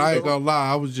 shit. but I ain't gonna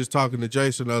lie, I was just talking to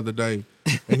Jason the other day,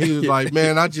 and he was like,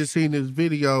 man, I just seen this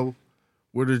video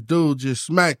where this dude just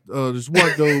smacked this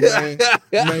one dude, man.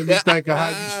 Made me think of how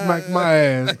you smacked my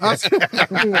ass. I said,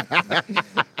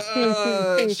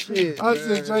 Shit. I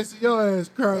said, Jason, your ass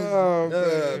crazy. Oh,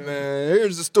 man. Man,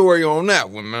 here's the story on that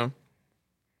one, man.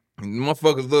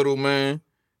 Motherfuckers little, man.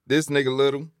 This nigga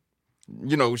little.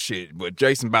 Shit. But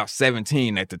Jason about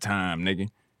 17 at the time, nigga.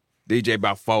 DJ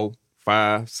about 4,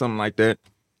 5, something like that.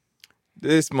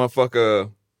 This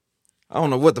motherfucker, I don't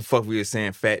know what the fuck we were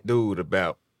saying fat dude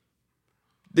about.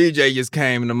 DJ just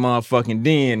came in the motherfucking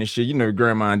den and shit. You know,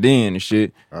 grandma den and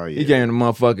shit. Oh, yeah. He came in the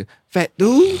motherfucking fat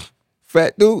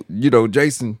dude. You know,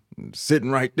 Jason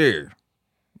sitting right there.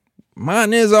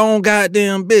 Mind his own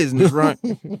goddamn business, right?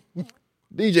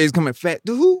 DJ's coming, fat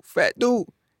dude.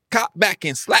 Cop back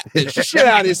and slap the shit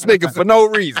out of this nigga for no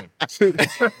reason.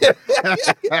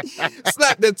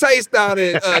 Slap the taste out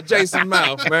of Jason's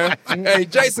mouth, man. Hey,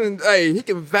 Jason, hey, he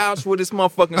can vouch for this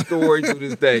motherfucking story to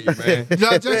this day, man.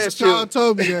 Jason Shaw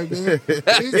told me that, man.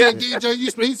 He said, DJ,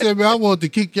 he said, man, I wanted to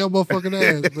kick your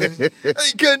motherfucking ass, man.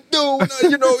 He couldn't do it.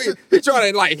 You know, he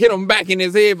tried to like hit him back in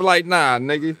his head, but like, nah,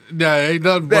 nigga. Nah, ain't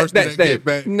nothing worse than that get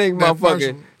back. Nigga,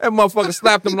 motherfucker. That motherfucker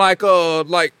slapped him like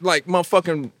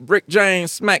motherfucking Rick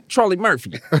James smacked Charlie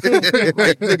Murphy. Like,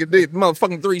 nigga did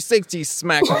motherfucking 360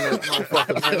 smack on that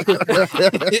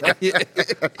motherfucker.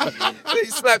 He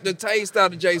slapped the taste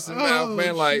out of Jason's mouth,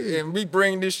 man. Like, and we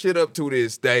bring this shit up to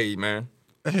this day, man.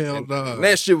 Hell no. And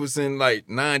that shit was in like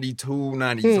 92,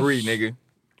 93, nigga.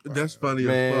 That's funny as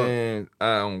Man,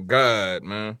 on God,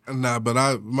 man. fuck. Nah,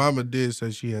 but mama did say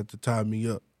she had to tie me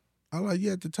up. I like, you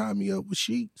had to tie me up with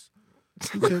sheets.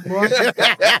 She said, boy. Like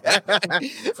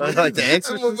the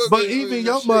Exorcist. But even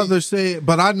your mother said,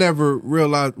 but I never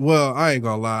realized, well, I ain't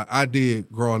gonna lie, I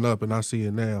did growing up and I see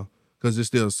it now. Because there's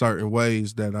still certain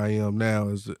ways that I am now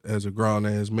as a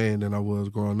grown-ass man than I was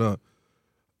growing up.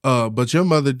 But your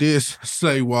mother did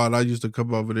say, while I used to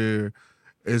come over there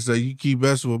and say, you keep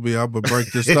messing with me, I'm going to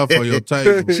break this stuff on your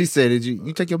table. She said, "Did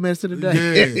you take your medicine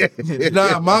today?" Yeah.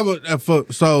 Nah, mama, for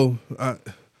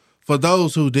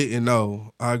those who didn't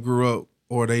know, I grew up,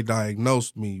 or they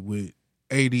diagnosed me with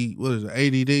ADD?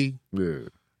 Yeah.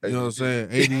 You know what I'm saying?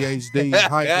 ADHD,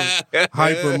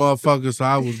 hyper motherfucker, so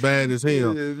I was bad as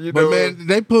hell. Yeah, you But know, man,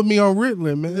 they put me on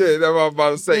Ritalin, man. Yeah, that's what I was about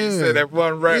to say. You Yeah. said that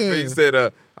one rap, Yeah. he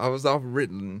said, I was off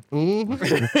Ritalin.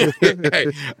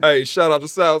 Mhm. hey, shout out to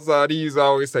Southside. He used to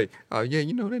always say, oh, yeah,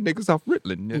 you know, that nigga's off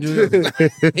Ritalin.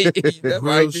 That's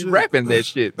why he Real be shit. rapping that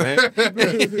shit, man.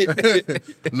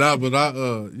 Nah, but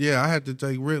I had to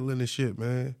take Ritalin and shit,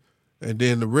 man. And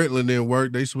then the Ritalin didn't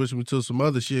work. They switched me to some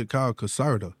other shit called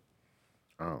Caserta.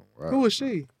 Oh, wow. Who is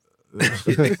she?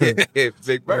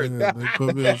 Big Bird. Yeah, they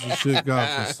put me on some shit called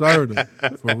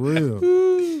Caserta. For real.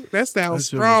 Ooh, that That sounds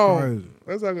shit was strong. crazy.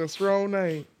 That's like a strong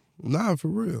name. Nah, for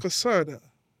real. Caserta.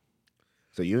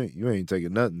 So you ain't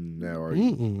taking nothing now, are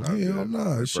you? Hell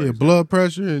nah. That's Shit, crazy. blood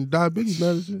pressure and diabetes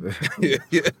medicine.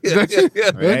 That's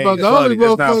ain't about the only funny.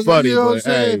 That's not motherfucker, funny, you know what I'm but,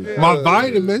 saying? hey. My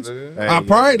vitamins. Hey, I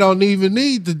probably don't even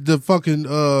need the fucking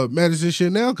medicine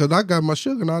shit now because I got my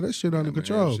sugar and all that shit under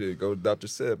control. Shit, go to Dr.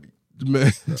 Sebi.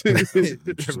 Man.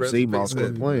 Some sea moss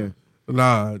quit playing.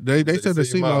 Nah, they said the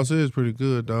sea sea moss. moss is pretty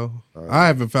good though. I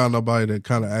haven't found nobody that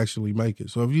kind of actually make it.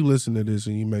 So if you listen to this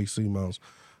and you make sea moss,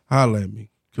 holla at me.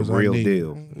 The 'Cause I real need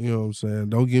deal. it. You know what I'm saying?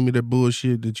 Don't give me that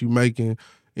bullshit that you making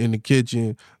in the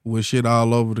kitchen with shit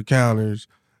all over the counters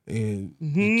and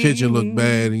the kitchen look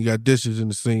bad and you got dishes in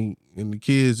the sink and the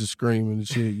kids are screaming and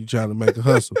shit. You trying to make a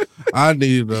hustle. I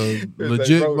need a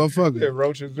legit motherfucker.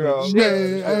 roaches.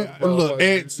 Yeah, look,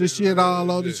 ants and shit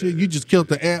all on the shit. You just killed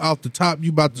the ant off the top. You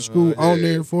about to screw on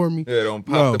there for me? Yeah, don't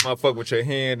pop No. the motherfucker with your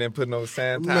hand and put no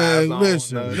sanitizer Man, on.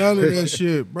 listen, none of that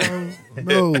shit, bro.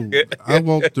 No, I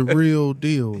want the real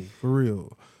deal, for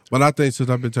real. But I think since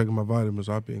I've been taking my vitamins,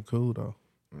 I've been cool though.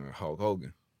 Hulk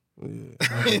Hogan.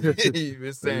 Yeah. He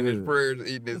been saying his prayers,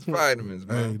 eating his vitamins,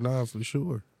 Hey, man. nah, for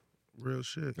sure. Real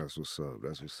shit. That's what's up.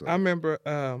 That's what's up. I remember,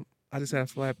 I just had a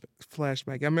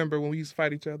flashback. I remember when we used to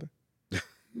fight each other.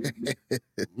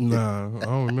 Nah, I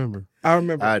don't remember. I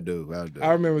remember. I do.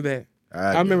 I remember that.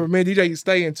 I do. remember me and DJ used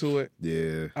to stay into it.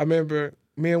 Yeah. I remember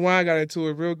me and Wine got into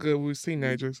it real good when we was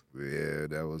teenagers. Yeah,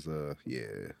 that was yeah.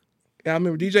 And I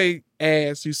remember DJ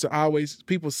ass used to always,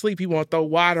 people sleep, he want to throw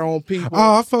water on people.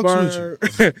 Oh, I fucks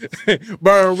with you.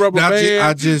 Burn rubber I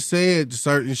bands. just said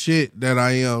certain shit that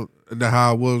I am, that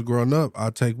how I was growing up, I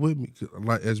take with me.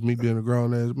 Like as me being a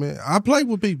grown ass man, I play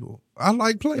with people. I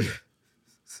like playing.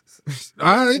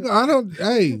 I don't.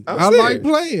 Hey, I like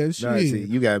playing. Shit. Nah, see,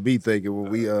 you got me thinking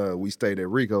when we stayed at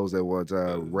Rico's at one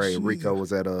time. Ray and Rico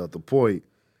was at the Point.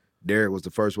 Derek was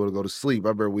the first one to go to sleep. I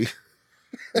remember we.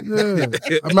 Yeah.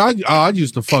 I mean, I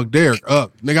used to fuck Derek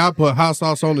up. Nigga, I put hot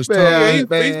sauce on his tongue. Man,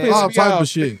 man. All me type off. of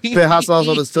shit. Put hot sauce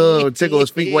on his tongue and tickle his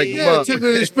feet, wake him Yeah, up. tickle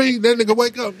his feet. That nigga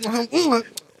wake up.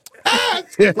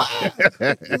 Yeah,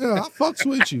 I fucks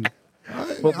with you.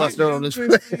 Put mustard on his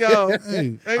feet. Yo,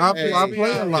 Hey, I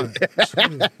play a lot.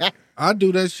 Shit. I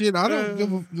do that shit. I don't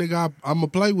give a nigga. I'm gonna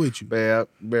play with you. Man, I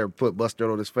remember put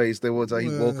mustard on his face. Then one time he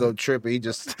woke up tripping. He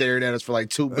just stared at us for like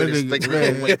 2 minutes, nigga, thinking we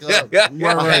man. gonna wake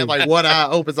up. I had like one eye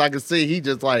open so I could see. He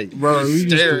just like Bro, we used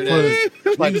staring at us. to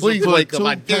Like, used to please put wake up.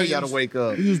 I dare y'all to toothpaste- wake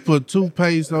up. He used to put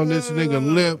toothpaste on this nigga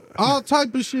lip. All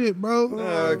type of shit, bro.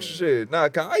 Nah, shit. Nah,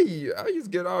 'cause I used to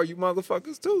get all you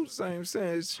motherfuckers too. Same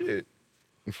shit.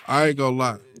 I ain't gonna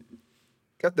lie.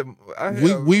 Got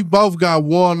the We both got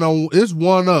one on. It's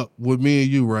one up with me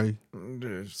and you, Ray.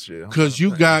 shit. Cause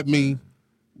you got me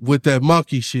with that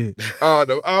monkey shit.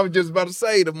 Oh, I was just about to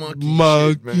say the monkey.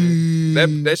 Monkey. Shit,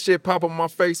 man. That shit pop on my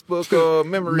Facebook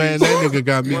memories. Man, that nigga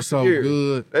got me Once a so year.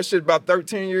 good. That shit about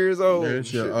 13 years old. That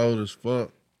shit old as fuck.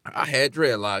 I had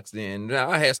dreadlocks then. Now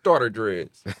I had starter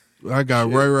dreads. I got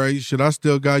Shit. Ray. Shit, I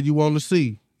still got you on the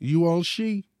C. You on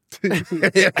she? I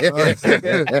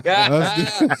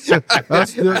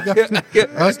still got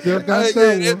that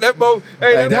one. That boat.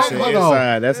 Hey, Hey, that's that- an hold on.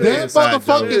 inside. That's an That inside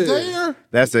motherfucker joke. there.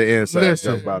 That's an inside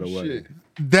Listen. joke, by the way. Shit.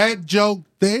 That joke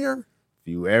there. If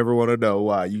you ever want to know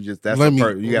why, you just that's Let the me-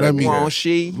 part you gotta let be me- there. Come on,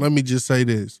 she. Let me just say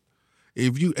this: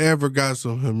 if you ever got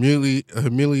some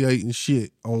humiliating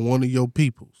shit on one of your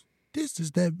peoples, this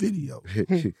is that video.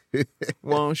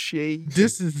 Won't she?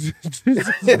 This is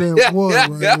that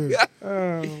one right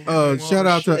here. Shout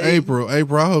out to shit. April.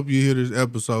 April, I hope you hear this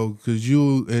episode because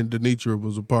you and Denitra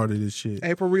was a part of this shit.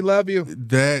 April, we love you.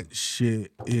 That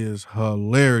shit is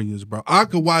hilarious, bro. I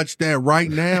could watch that right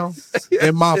now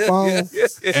in my phone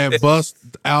and bust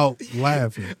out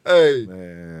laughing. Hey.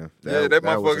 Man, Yeah, that was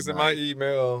motherfucker's a in my night.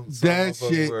 email. That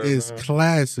shit is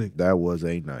classic. That was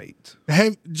a night.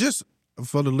 Hey, just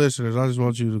for the listeners, I just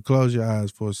want you to close your eyes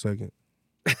for a second.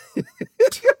 I'm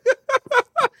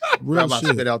Real about to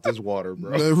shit. spit out this water,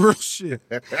 bro. Real shit.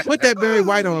 Put that Barry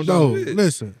White on him. No, though.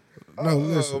 listen. No, Oh,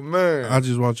 listen. man. I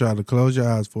just want y'all to close your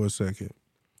eyes for a second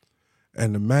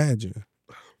and imagine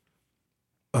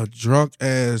a drunk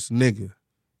ass nigga.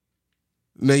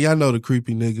 Now y'all know the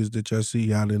creepy niggas that y'all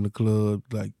see out in the club,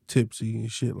 like tipsy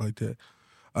and shit like that.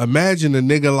 Imagine a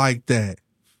nigga like that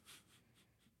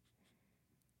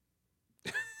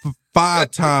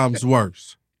 5 times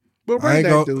worse. But I bring ain't that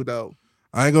gon- dude though.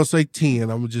 I ain't gonna say 10, I'm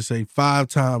gonna just say 5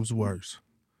 times worse.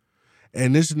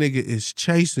 And this nigga is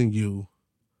chasing you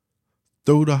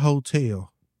through the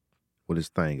hotel, With his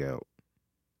thing out.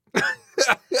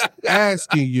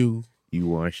 asking you, You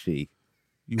want she.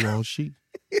 you want sheep?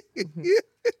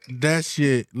 That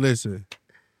shit, listen.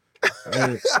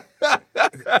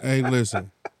 Hey,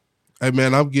 listen. Hey,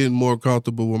 man, I'm getting more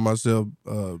comfortable with myself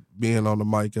being on the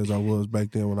mic as I was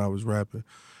back then when I was rapping.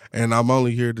 And I'm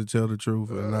only here to tell the truth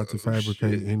and not to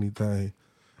fabricate anything.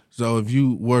 So if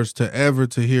you was to ever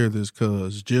to hear this,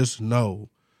 cuz, just know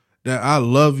that I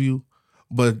love you,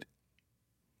 but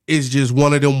it's just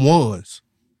one of them ones.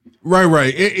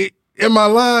 Right. In my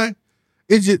line,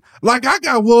 it's just like I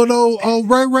got one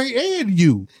on Ray and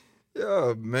you.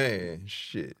 Oh, man.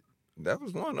 Shit. That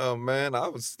was one of them, man. I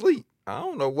was asleep. I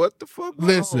don't know what the fuck went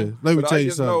Listen, on, let me but tell I you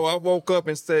just something. know I woke up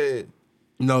and said,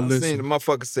 No, I seen the listen.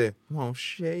 motherfucker said, won't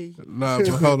shade. Nah, but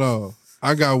hold on.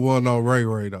 I got one on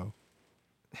Ray though.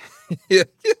 Yeah.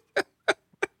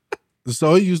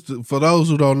 So it used to, for those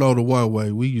who don't know the one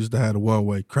way, we used to have the one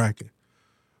way cracking.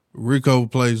 Rico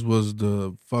Place was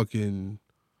the fucking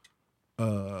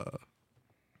man,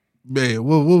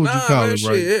 what would you call man, it,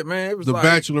 shit, right? man. It was The like,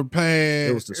 bachelor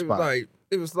pad. It was the it was spot. like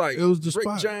it was like It was the Rick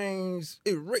spot. James.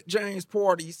 It was Rick James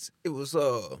parties. It was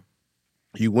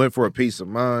You went for a peace of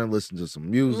mind, listen to some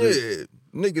music,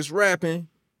 yeah, niggas rapping,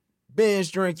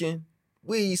 binge drinking,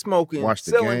 weed smoking, watch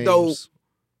the selling dope. games,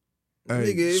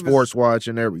 Hey, Nigga, it sports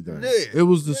watching, everything. Was, yeah, It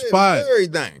was the yeah, spot.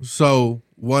 Everything. So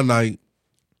one night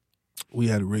we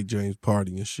had a Rick James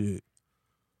party and shit.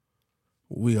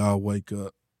 We all wake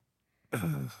up.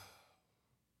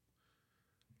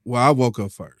 Well, I woke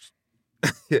up first.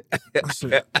 I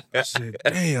said,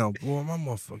 damn, boy, my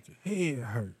motherfucking head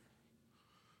hurt.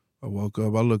 I woke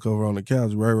up, I look over on the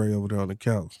couch, Ray over there on the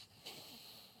couch.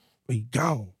 He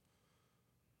gone.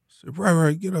 I said,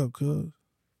 Ray, get up, cuz.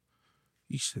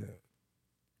 He said,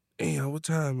 damn, what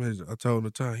time is it? I told him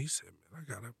the time. He said, man,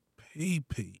 I got a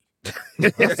pee-pee. I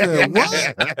said,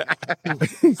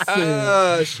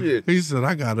 what? Shit. He said,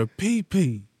 I got a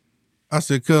pee-pee. I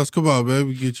said, cuz, come on,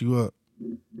 baby, get you up.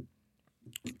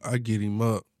 I get him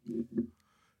up.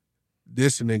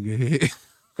 This nigga hit.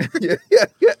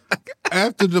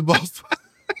 After the boss.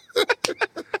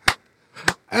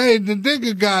 Hey, the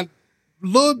nigga got a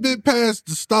little bit past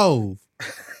the stove.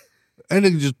 That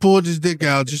nigga just pulled his dick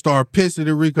out, just started pissing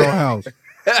in Rico's house.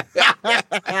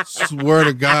 Swear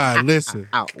to God, listen.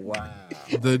 Oh, wow.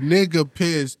 The nigga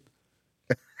pissed.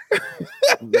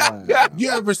 Wow. You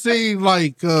ever seen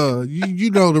like you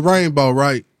know the rainbow,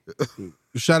 right?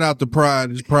 Shout out to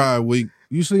Pride, it's Pride Week.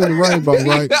 You seen the rainbow,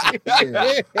 right?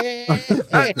 That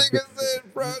nigga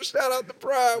said, bro, shout out to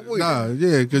Pride Week. Nah,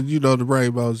 yeah, because you know the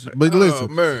rainbows. But listen,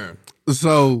 Oh, man.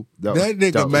 so That that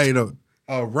was- nigga made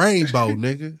a rainbow,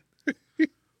 nigga.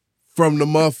 From the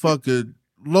motherfucking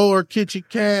lower kitchen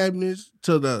cabinets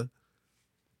to the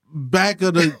back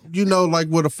of the, you know, like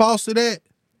where the faucet at.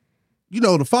 You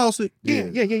know the faucet? Yeah.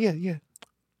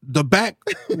 The back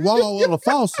wall of the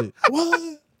faucet. What?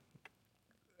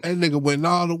 That nigga went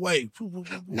all the way.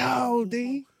 No,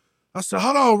 D. I said,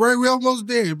 hold on, Ray, we almost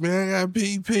there, man. I got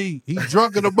PP. He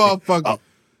drunk in the motherfucker.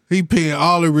 He peeing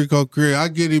all in Rico crib. I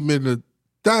get him in the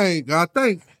thing. I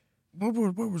think, where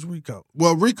was Rico?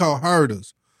 Well, Rico heard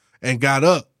us and got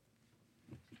up.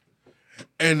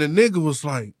 And the nigga was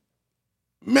like,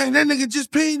 man, that nigga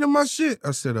just peed in my shit. I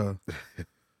said,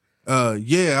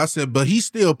 yeah. I said, but he's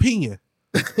still peeing.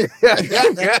 And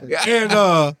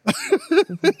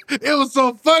it was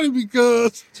so funny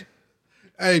because,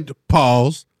 hey,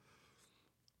 pause.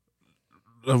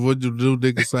 What you do,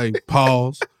 nigga say,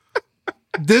 pause.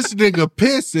 This nigga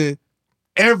pissing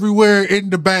everywhere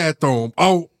in the bathroom,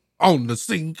 on the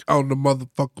sink, on the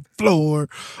motherfucking floor,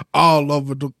 all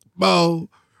over the bowl.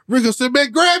 Rico said,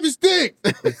 man, grab his dick.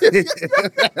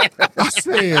 I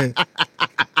said,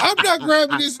 I'm not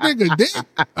grabbing this nigga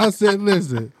dick. I said,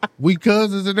 listen, we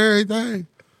cousins and everything.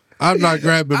 I'm not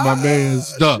grabbing my man's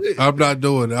stuff. I'm not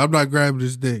doing it. I'm not grabbing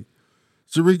his dick.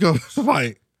 So Rico was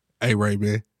like, hey, Ray,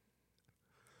 man,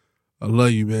 I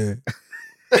love you, man.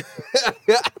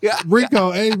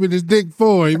 Rico aiming his dick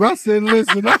for him. I said,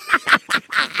 listen.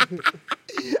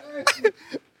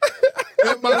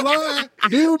 Am I lying?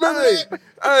 Do you remember that? Hey,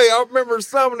 I remember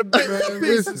some of the big Man,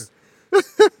 pieces.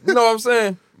 You know what I'm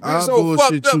saying? We I was so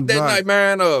bullshit fucked you up that not. night,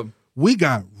 man. We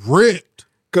got ripped.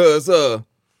 Cause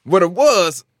what it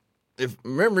was, if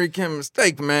memory can't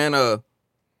mistake, man,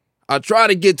 I tried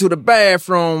to get to the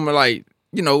bathroom, like,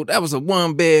 you know, that was a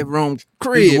 1-bedroom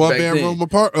crib. One back then. bedroom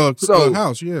apart, So-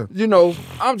 house, yeah. You know,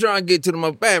 I'm trying to get to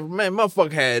the bathroom. Man,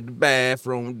 motherfucker had the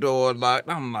bathroom door locked.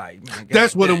 I'm like, man,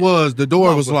 That's what it goddamn. was. The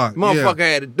door was locked. Motherfucker Yeah.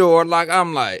 had the door locked.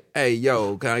 I'm like, hey,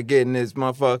 yo, can I get in this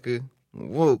motherfucker?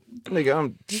 Whoa,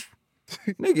 nigga,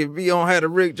 nigga, be on had a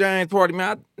Rick James party,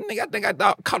 man. I think I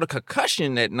caught a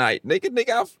concussion that night.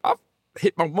 Nigga, I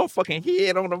hit my motherfucking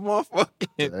head on the motherfucking.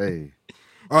 Hey,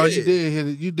 Oh, Yeah. you did hit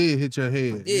it. You did hit your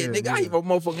head. Yeah, nigga, I hit my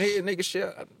motherfucking head, nigga, shit.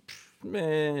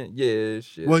 Man, yeah,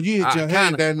 shit. Well, you hit your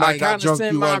head that night, I jumped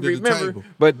you under the table.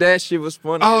 But that shit was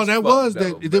funny. Oh, as that fuck, was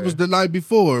though, that. It was the night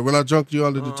before when I jumped you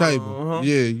under the table. Uh-huh.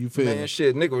 Yeah, you feel man, me?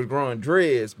 shit, nigga was growing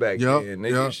dreads back Yup, then.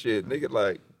 Nigga, yup. shit, nigga,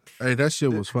 like, Hey, that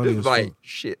shit was funny this as was like, fuck.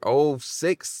 shit,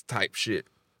 06 type shit.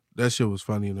 That shit was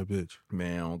funny in a bitch.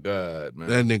 Man, oh God, man.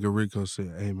 That nigga Rico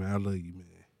said, hey, man, I love you, man.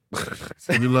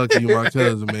 You lucky you my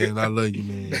cousin, man. I love you,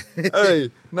 man.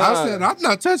 Hey, nah. I said, I'm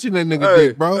not touching that nigga hey,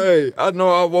 dick, bro. Hey, I know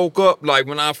I woke up, like,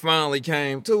 when I finally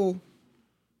came to,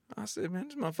 I said, man,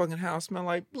 this motherfucking house smell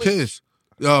like bleach. Piss.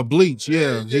 Bleach,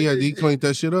 yeah. He cleaned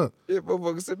that shit up. Yeah,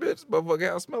 motherfucker said, bitch, this motherfucking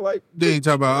house smell like Then he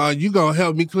talk about, you gonna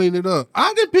help me clean it up.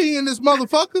 I didn't pee in this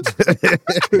motherfucker.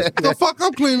 The fuck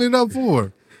I'm cleaning it up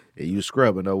for? and you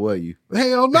scrubbing, though, were you?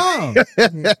 Hell no.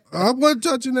 I wasn't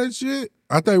touching that shit.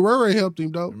 I think Rory helped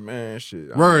him though. man,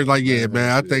 shit. Rory's like, yeah,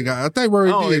 man. I think Rory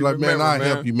I don't did. even Like, man, remember, I man.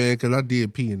 help you, man, because I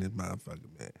did pee in this motherfucker,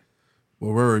 man.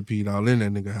 Well, Rory peed all in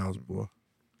that nigga house, boy.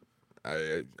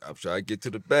 I'm trying to get to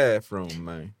the bathroom,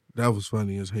 man. That was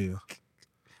funny as hell.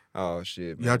 Oh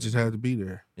shit, man. Y'all just had to be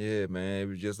there. Yeah, man. It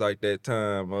was just like that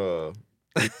time, when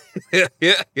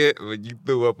you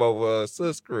threw up over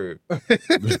sis crib.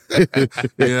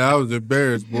 Yeah, I was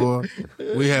embarrassed, boy.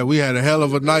 We had a hell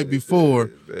of a night before.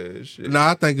 Man, shit.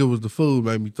 Nah, I think it was the food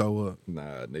made me throw up.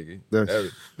 Nah, nigga.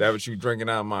 That's- That was you drinking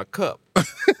out of my cup.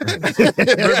 Remember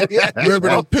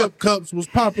the pimp cups was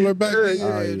popular back then?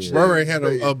 Yeah, yeah. Rory had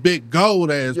a big gold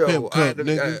ass pimp cup,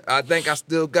 nigga. I think I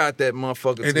still got that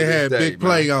motherfucker. And to they this had day, big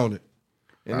play man. on it.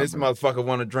 And this motherfucker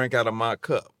want to drink out of my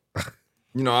cup.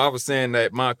 You know, I was saying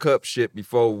that my cup shit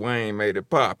before Wayne made it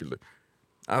popular.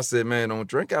 I said, man, don't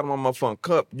drink out of my motherfucking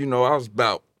cup. You know, I was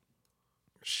about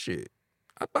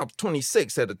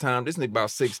 26 at the time. This nigga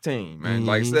about 16, man.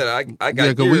 Like I said, I got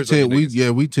Yeah, cause years on we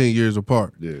niggas. 10 years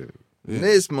apart. Yeah. And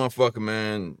this motherfucker,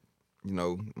 man, you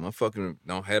know, motherfucker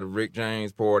don't had a Rick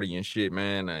James party and shit,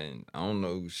 man. And I don't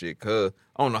know shit, cuz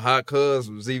I don't know how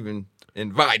cuz was even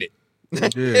invited.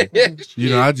 Yeah. You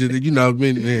know, I just,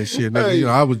 man, shit, nigga. You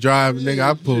know, I was driving, nigga.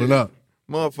 I'm pulling up.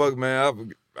 Motherfucker,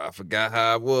 man, I forgot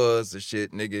how it was and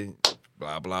shit, nigga.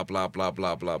 Blah, blah, blah, blah,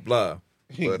 blah, blah, blah.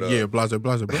 But, Yeah, blase.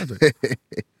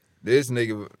 this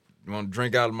nigga want to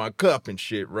drink out of my cup and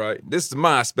shit, right? This is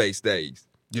MySpace days.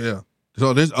 Yeah.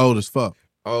 So this old as fuck.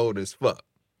 old as fuck.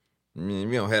 I mean,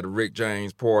 we don't had a Rick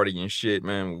James party and shit,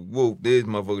 man. Whoop, this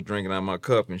motherfucker drinking out of my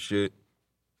cup and shit.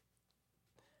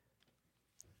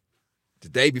 The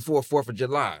day before 4th of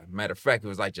July. Matter of fact, it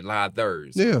was like July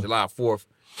 3rd. So Yeah. July 4th.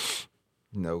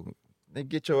 You know, they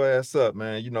get your ass up,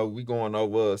 man. You know, we going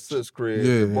over Sis crib,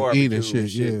 Yeah, barbecue eating and shit,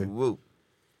 yeah. Whoop.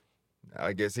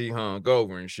 I guess he hung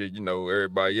over and shit. You know,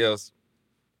 everybody else.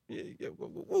 Yeah,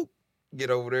 whoop. Get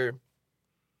over there.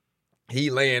 He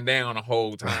laying down the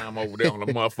whole time over there on the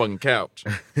motherfucking couch.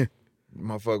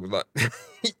 Motherfucker was like,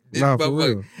 this Nah, for motherfucker-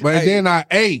 real. But Hey, then I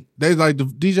ate. They like, the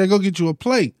DJ, go get you a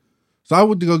plate. So I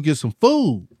went to go get some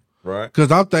food. right?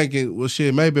 Because I'm thinking, well,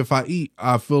 shit, maybe if I eat,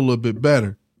 I feel a little bit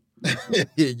better. Yeah,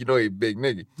 you know he a big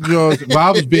nigga. You know what I'm saying? But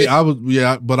I was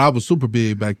big. But I was super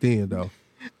big back then, though.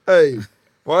 Hey,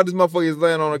 why this motherfucker is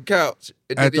laying on the couch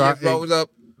and then he After I just rose up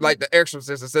like the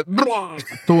exorcist and said, "Blah,"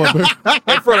 Throw up in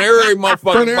in front of every motherfucking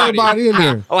front of body. everybody in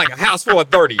there. Like a house full of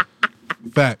 30.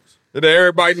 Facts. And then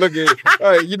everybody looking,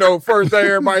 hey, you know, first day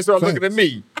everybody started looking at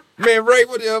me. Man, Ray,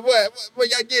 what y'all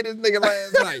get this nigga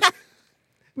last night?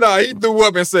 Nah, he threw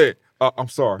up and said, I'm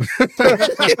sorry.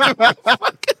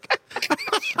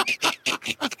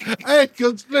 Hey,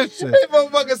 cause listen, That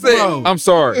motherfucker said, Bro. I'm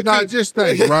sorry. nah, just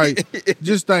think, right?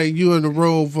 Just think, you in the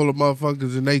room full of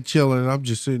motherfuckers and they chilling, and I'm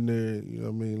just sitting there, you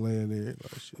know what I mean, laying there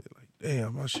like shit, like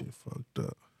damn, my shit fucked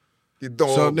up. You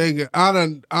throwing So nigga,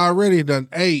 I already done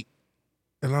ate,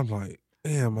 and I'm like,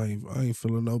 damn, I ain't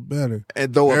feeling no better.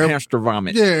 and throw Every- a hamster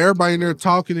vomit. Yeah, everybody in there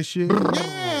talking and shit.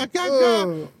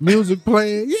 Yeah, music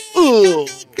playing. Yeah,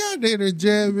 they there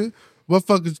jamming.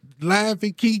 Motherfuckers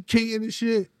laughing, keying and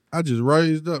shit. I just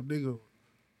raised up, nigga.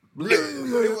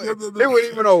 It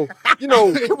wasn't even no, you know,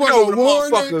 It wasn't no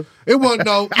warning. motherfucker. It wasn't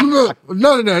no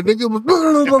none of that, nigga. It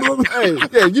was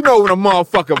Hey, yeah, you know when a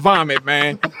motherfucker vomit,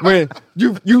 man. When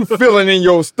you feeling in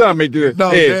your stomach,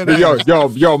 No, yeah,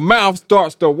 that your mouth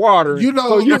starts to water. You know-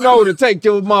 so you know to take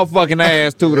your motherfucking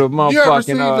ass to the you ever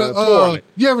seen motherfucking the toilet.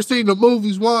 you ever seen the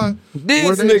movies? Why? This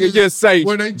where they nigga just say,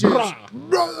 where they just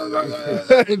and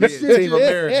the shit, Team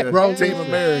America. Bro, Team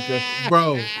America.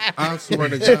 bro. I swear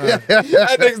to God.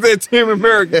 that nigga said Team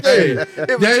America. Hey, it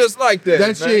was That- just like that.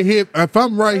 That man. shit hit. If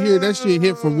I'm right here, that shit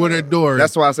hit from where that door is.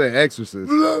 That's why I said Exorcist.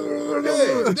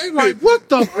 They like, what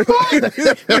the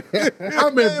fuck?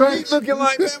 I'm Man, we embarrassed. looking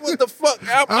like, man, what the fuck?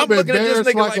 I'm I'm looking at this embarrassed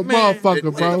nigga like a man,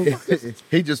 motherfucker,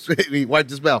 bro. He wiped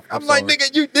his mouth. I'm like,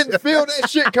 nigga, you didn't feel that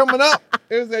shit coming up.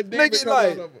 It was that demon Nigga, coming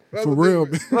like, out of him. For real,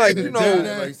 man. Like, you know,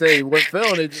 Like you say, he wasn't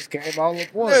feeling it, just came all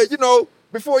at once. yeah, you know,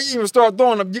 before you even start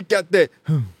throwing them, you got that.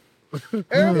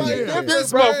 Everybody Yeah. different,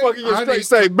 This bro. motherfucker just I straight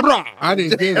say, brah. I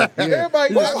didn't get it. Yeah.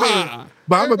 Everybody different.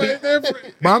 But I'm Everybody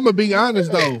different. gonna be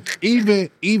honest though.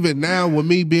 Even now with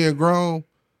me being grown,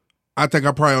 I think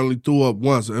I probably only threw up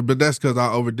once, but that's because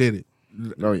I overdid it.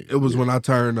 Oh, yeah. It was when I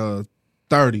turned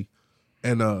 30,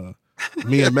 and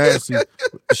me and Massey,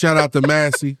 shout out to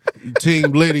Massey,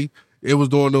 Team Liddy. It was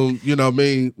during them, you know what I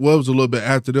mean? Well, it was a little bit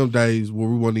after them days where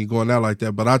we wasn't even going out like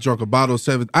that. But I drank a bottle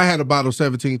of I had a bottle of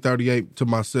 1738 to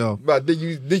myself. But did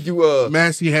you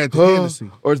Massey had the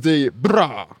Hennessy. or did you,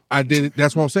 brah? I did it.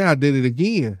 That's what I'm saying. I did it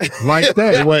again, like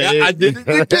that. I did it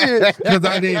again. Because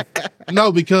I didn't.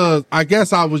 No, because I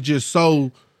guess I was just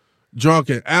so drunk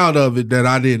and out of it that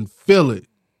I didn't feel it.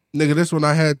 Nigga, this when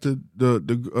I had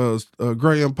the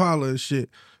Gray Impala and shit.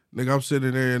 Nigga, I'm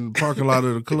sitting there in the parking lot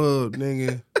of the club,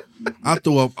 nigga. I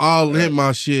threw up all in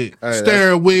my shit. Hey,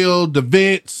 Steering wheel, the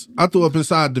vents. I threw up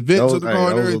inside the vents Those, of the car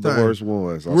and those are everything. the worst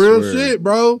ones. I Real swear. shit,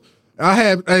 bro.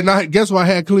 Guess what? I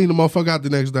had to clean the motherfucker out the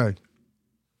next day.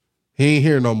 He ain't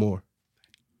here no more.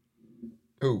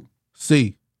 Who?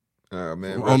 C. Oh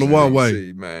man, On the rest in one peace, way.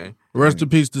 C, man. Rest in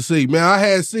peace to C. Man, I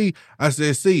had C. I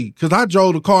said C. Because I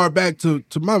drove the car back to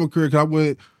Mama crib because I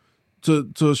went to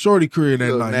a shorty crib that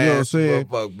Little night. You know what I'm nasty saying?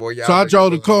 motherfucker, boy. Y'all So I looking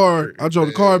drove the for car. some- I drove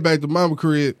the car back to Mama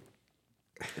crib.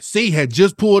 C had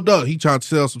just pulled up. He tried to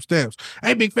sell some stamps.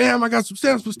 Hey, big fam, I got some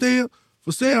stamps for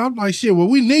sale. I'm like, shit, well,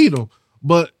 we need them.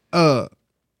 But, hey,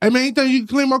 man, you think you can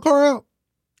clean my car out?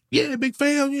 Yeah, big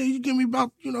fam. Yeah, you give me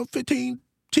about,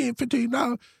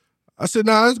 $15. I said,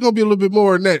 nah, it's going to be a little bit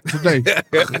more than that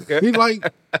today. He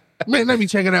like, man, let me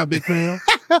check it out, big fam.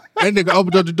 That nigga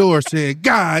opened up the door and said,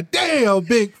 God damn,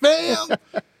 big fam.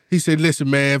 He said, listen,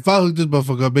 man, if I hook this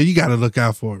motherfucker up, man, you got to look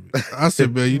out for me. I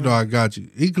said, man, you know I got you.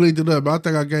 He cleaned it up. I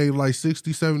think I gave him like $60,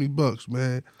 $70,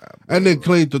 man. That nigga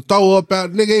cleaned the throw up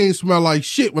out. Nigga ain't smell like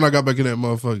shit when I got back in that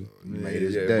motherfucker. Made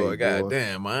his yeah, day, boy. boy.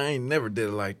 Goddamn, I ain't never did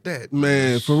it like that.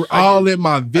 Man, for all in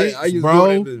my vents, I used bro.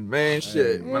 to do that, man.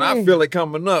 Shit, when I feel it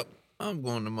coming up, I'm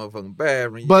going to motherfucking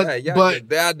bathroom. But- y'all but-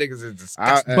 niggas is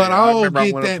disgusting. But I don't remember I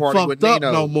get went to a that party fucked with up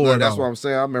Nino. no more, Look, that's though. what I'm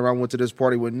saying. I remember I went to this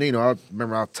party with Nino. I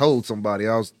remember I told somebody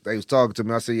they was talking to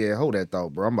me. I said, "Yeah, hold that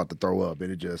thought, bro. I'm about to throw up."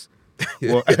 And it just,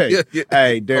 well,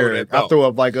 hey, Derek, that I threw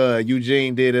up like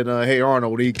Eugene did in Hey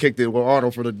Arnold when he kicked it with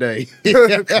Arnold for the day. Hey,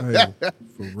 for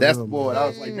That's real, the boy. man. I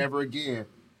was like, never again.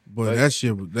 But that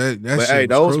shit, that But shit hey, was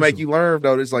those crucial. make you learn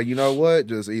though. It's like, you know what?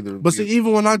 Just either. But see,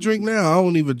 even when I drink now, I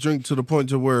don't even drink to the point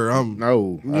to where I'm.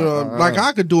 no, You know, like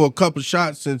I could do a couple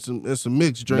shots and some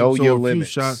mixed drinks, Know or your a few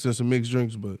limits. shots and some mixed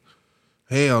drinks, but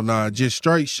hell nah, just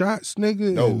straight shots,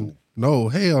 nigga. No. and no,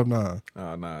 hell nah.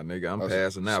 Oh, nah, nigga. I'm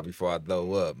passing out before I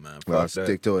throw up, man. Well, I Fuck that.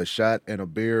 stick to a shot and a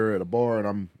beer at a bar, and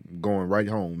I'm going right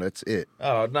home. That's it.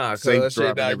 Oh, nah, Safe cuz driving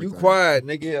shit, nah, you everything. quiet,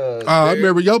 nigga. I Derek.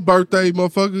 remember your birthday,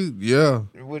 motherfucker. Yeah,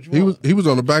 Which he one? was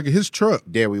on the back of his truck.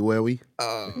 Dairy Welly.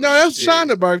 Oh, No, that was shit.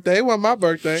 Shonda's birthday. It wasn't my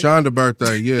birthday. Shonda's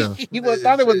birthday, yeah. You would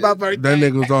thought it was my birthday. That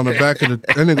nigga was on the back of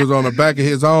that nigga was on the back of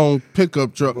his own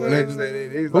pickup truck. Who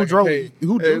Who drove-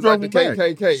 who drove like him the back?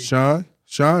 KKK?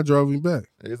 Sean drove him back.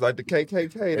 It's like the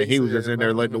KKK. And he was just in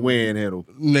there letting the wind hit him.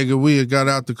 Nigga, we had got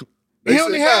out the. They He said,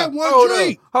 only had nah, one hold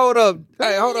drink. Up, hold up.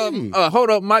 Hey, hold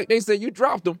up, Mike. They said you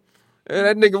dropped him. And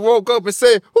that nigga woke up and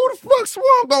said, "Who the fuck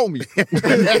swung on me?"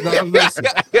 Nah, listen.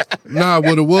 Nah,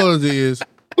 what it was is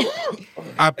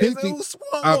I He picked said, him. "Who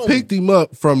swung I on picked me?" him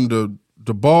up from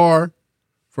the bar,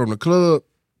 from the club,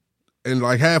 and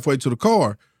like halfway to the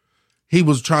car, he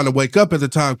was trying to wake up at the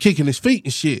time, kicking his feet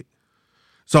and shit.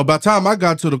 So by the time I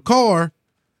got to the car,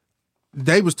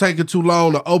 they was taking too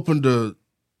long to open the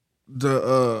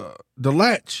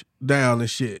latch down and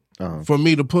shit Uh-huh. for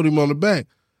me to put him on the back.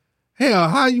 Hell,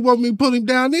 how you want me to put him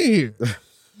down in here?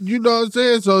 You know what I'm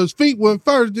saying? So his feet went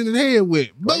first, then his head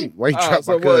went. Boom. Wait, Oh, drop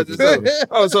so my what?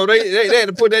 cousin. So they had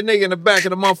to put that nigga in the back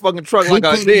of the motherfucking truck We like a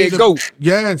put him in dead the- goat,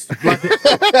 Yes,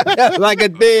 like like a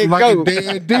dead like a goat.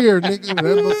 dead deer, nigga.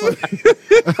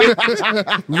 That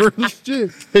motherfucker- Real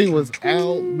shit, He was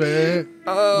out. man.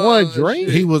 One drink.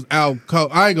 He was out cold.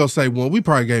 I ain't gonna say one. We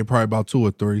probably gave about 2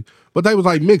 or 3, but they was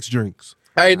like mixed drinks.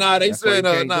 Hey, nah, they That's why said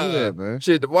you can't nah. do that, man.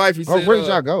 Shit, the wifey Oh, said. where did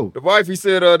y'all go? The wifey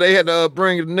said they had to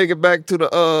bring the nigga back to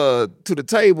the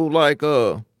table like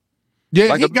Yeah,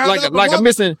 like he got up and a walked-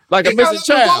 missing he got up and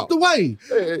child. walked away.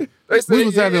 They said We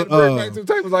was he at had a, to bring back to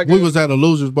the table like We was at a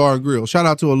Losers Bar and Grill. Shout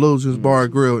out to a Losers Bar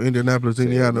and Grill, Indianapolis,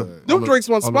 Indiana. Them On the- drinks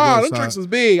was on the small. west Them side. drinks was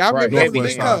big. I remember it was a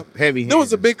Northwest big side. cup. Heavy. There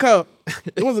was a big cup.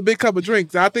 It was a big cup of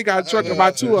drinks. I think I drunk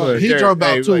about 2 of them. He drove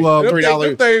about 2 of them.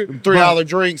 $3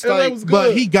 drinks. And that Type. was good.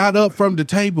 But he got up from the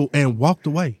table and walked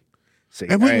away. See,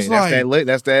 And we was like-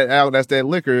 that's that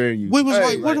liquor in you. We was Hey,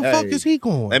 like, where the fuck hey, is he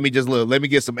going? Let me just look. Let me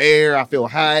get some air. I feel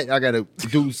hot. I gotta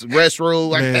do some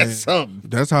restroom. I Man. got something.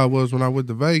 That's how it was when I went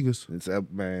to Vegas. It's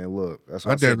man. Look, that's I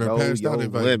why I said damn near know passed out your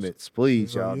in Vegas. limits.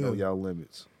 Please, Yeah, y'all know yeah. y'all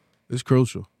limits. It's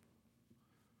crucial.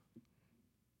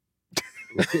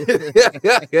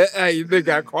 Hey, you think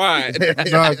I quiet?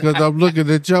 Nah, because I'm looking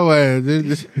at your ass.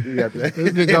 This You got that.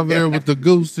 nigga over there with the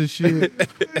goose and shit.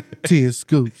 10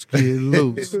 scoops, get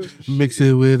loose. Mix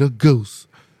it with a goose.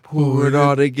 Pour it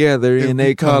all together and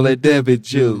they call it debit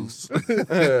juice.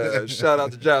 Shout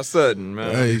out to Josh Sutton,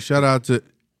 man. Hey, shout out to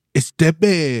It's That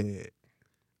Bad.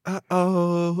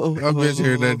 Oh, I'm just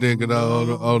hearing that nigga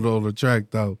though, on the track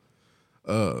though.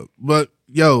 But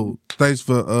yo, thanks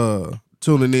for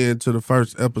tuning in to the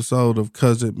first episode of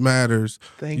Cuz It Matters.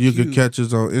 Thank You can catch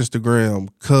us on Instagram,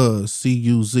 Cuz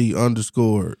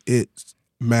CUZ_ It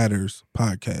Matters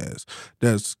Podcast.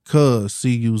 That's Cuz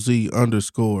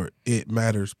CUZ_ It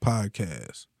Matters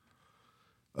Podcast.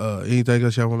 Anything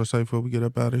else y'all want to say before we get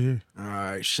up out of here? All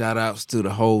right, shout outs to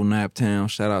the whole Naptown.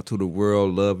 Shout out to the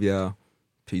world. Love y'all.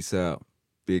 Peace out.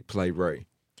 Big Play Ray.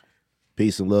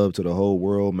 Peace and love to the whole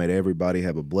world. May everybody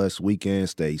have a blessed weekend.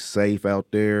 Stay safe out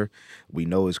there. We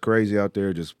know it's crazy out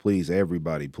there. Just please,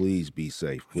 everybody, please be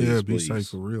safe. Please, Yeah, be please. safe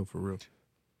for real, for real.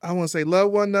 I want to say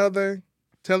love one another.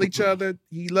 Tell each other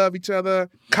you love each other.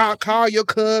 Call your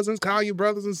cousins. Call your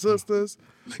brothers and sisters.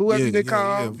 Whoever you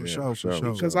call. Yeah, for Yeah, sure, for for sure.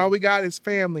 sure. Because all we got is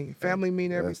family. Family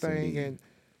mean Yes, everything. indeed. And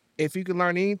if you can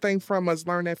learn anything from us,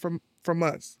 learn that from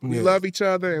us. We Yeah. love each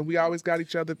other and we always got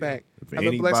each other back. If Have a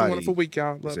blessed and anybody- wonderful week,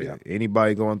 y'all. Love Say, y'all.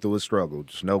 anybody going through a struggle,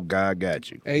 just know God got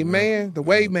you. Amen. The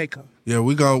way maker. Yeah,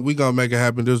 we gonna make it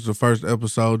happen. This is the first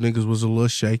episode. Niggas was a little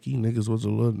shaky. Niggas was a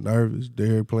little nervous.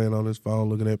 Derek playing on his phone,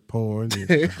 looking at porn.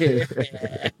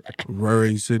 And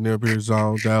Rory sitting up here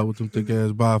zoned out with them thick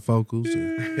ass bifocals.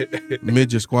 And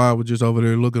Midget Squad was just over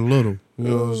there looking little. You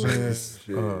know what I'm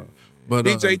saying? But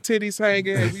DJ titties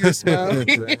hanging. We smile.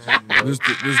 this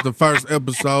is the first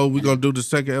episode. We're gonna do the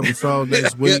second episode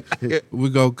next week. We're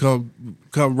gonna come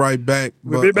right back.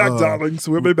 We'll be back, darlings.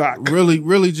 We'll be back.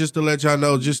 Really just to let y'all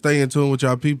know, just stay in tune with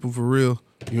y'all people for real.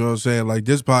 You know what I'm saying? Like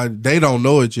this pod, they don't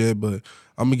know it yet, but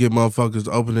I'm gonna get motherfuckers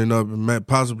opening up and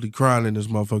possibly crying in this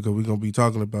motherfucker. We're gonna be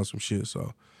talking about some shit.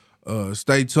 So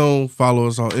stay tuned. Follow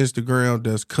us on Instagram.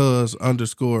 That's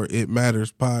cuz_it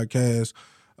matters podcast.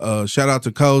 Shout out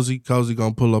to Cozy. Cozy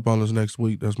gonna pull up on us next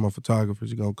week. That's my photographer.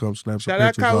 She gonna come snap some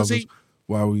pictures of us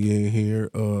while we in here.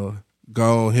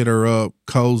 Go on, hit her up.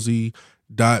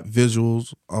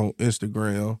 Cozy.visuals on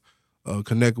Instagram.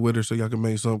 Connect with her so y'all can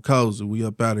make something cozy. We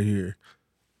up out of here.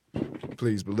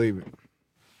 Please believe it.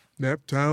 Neptune.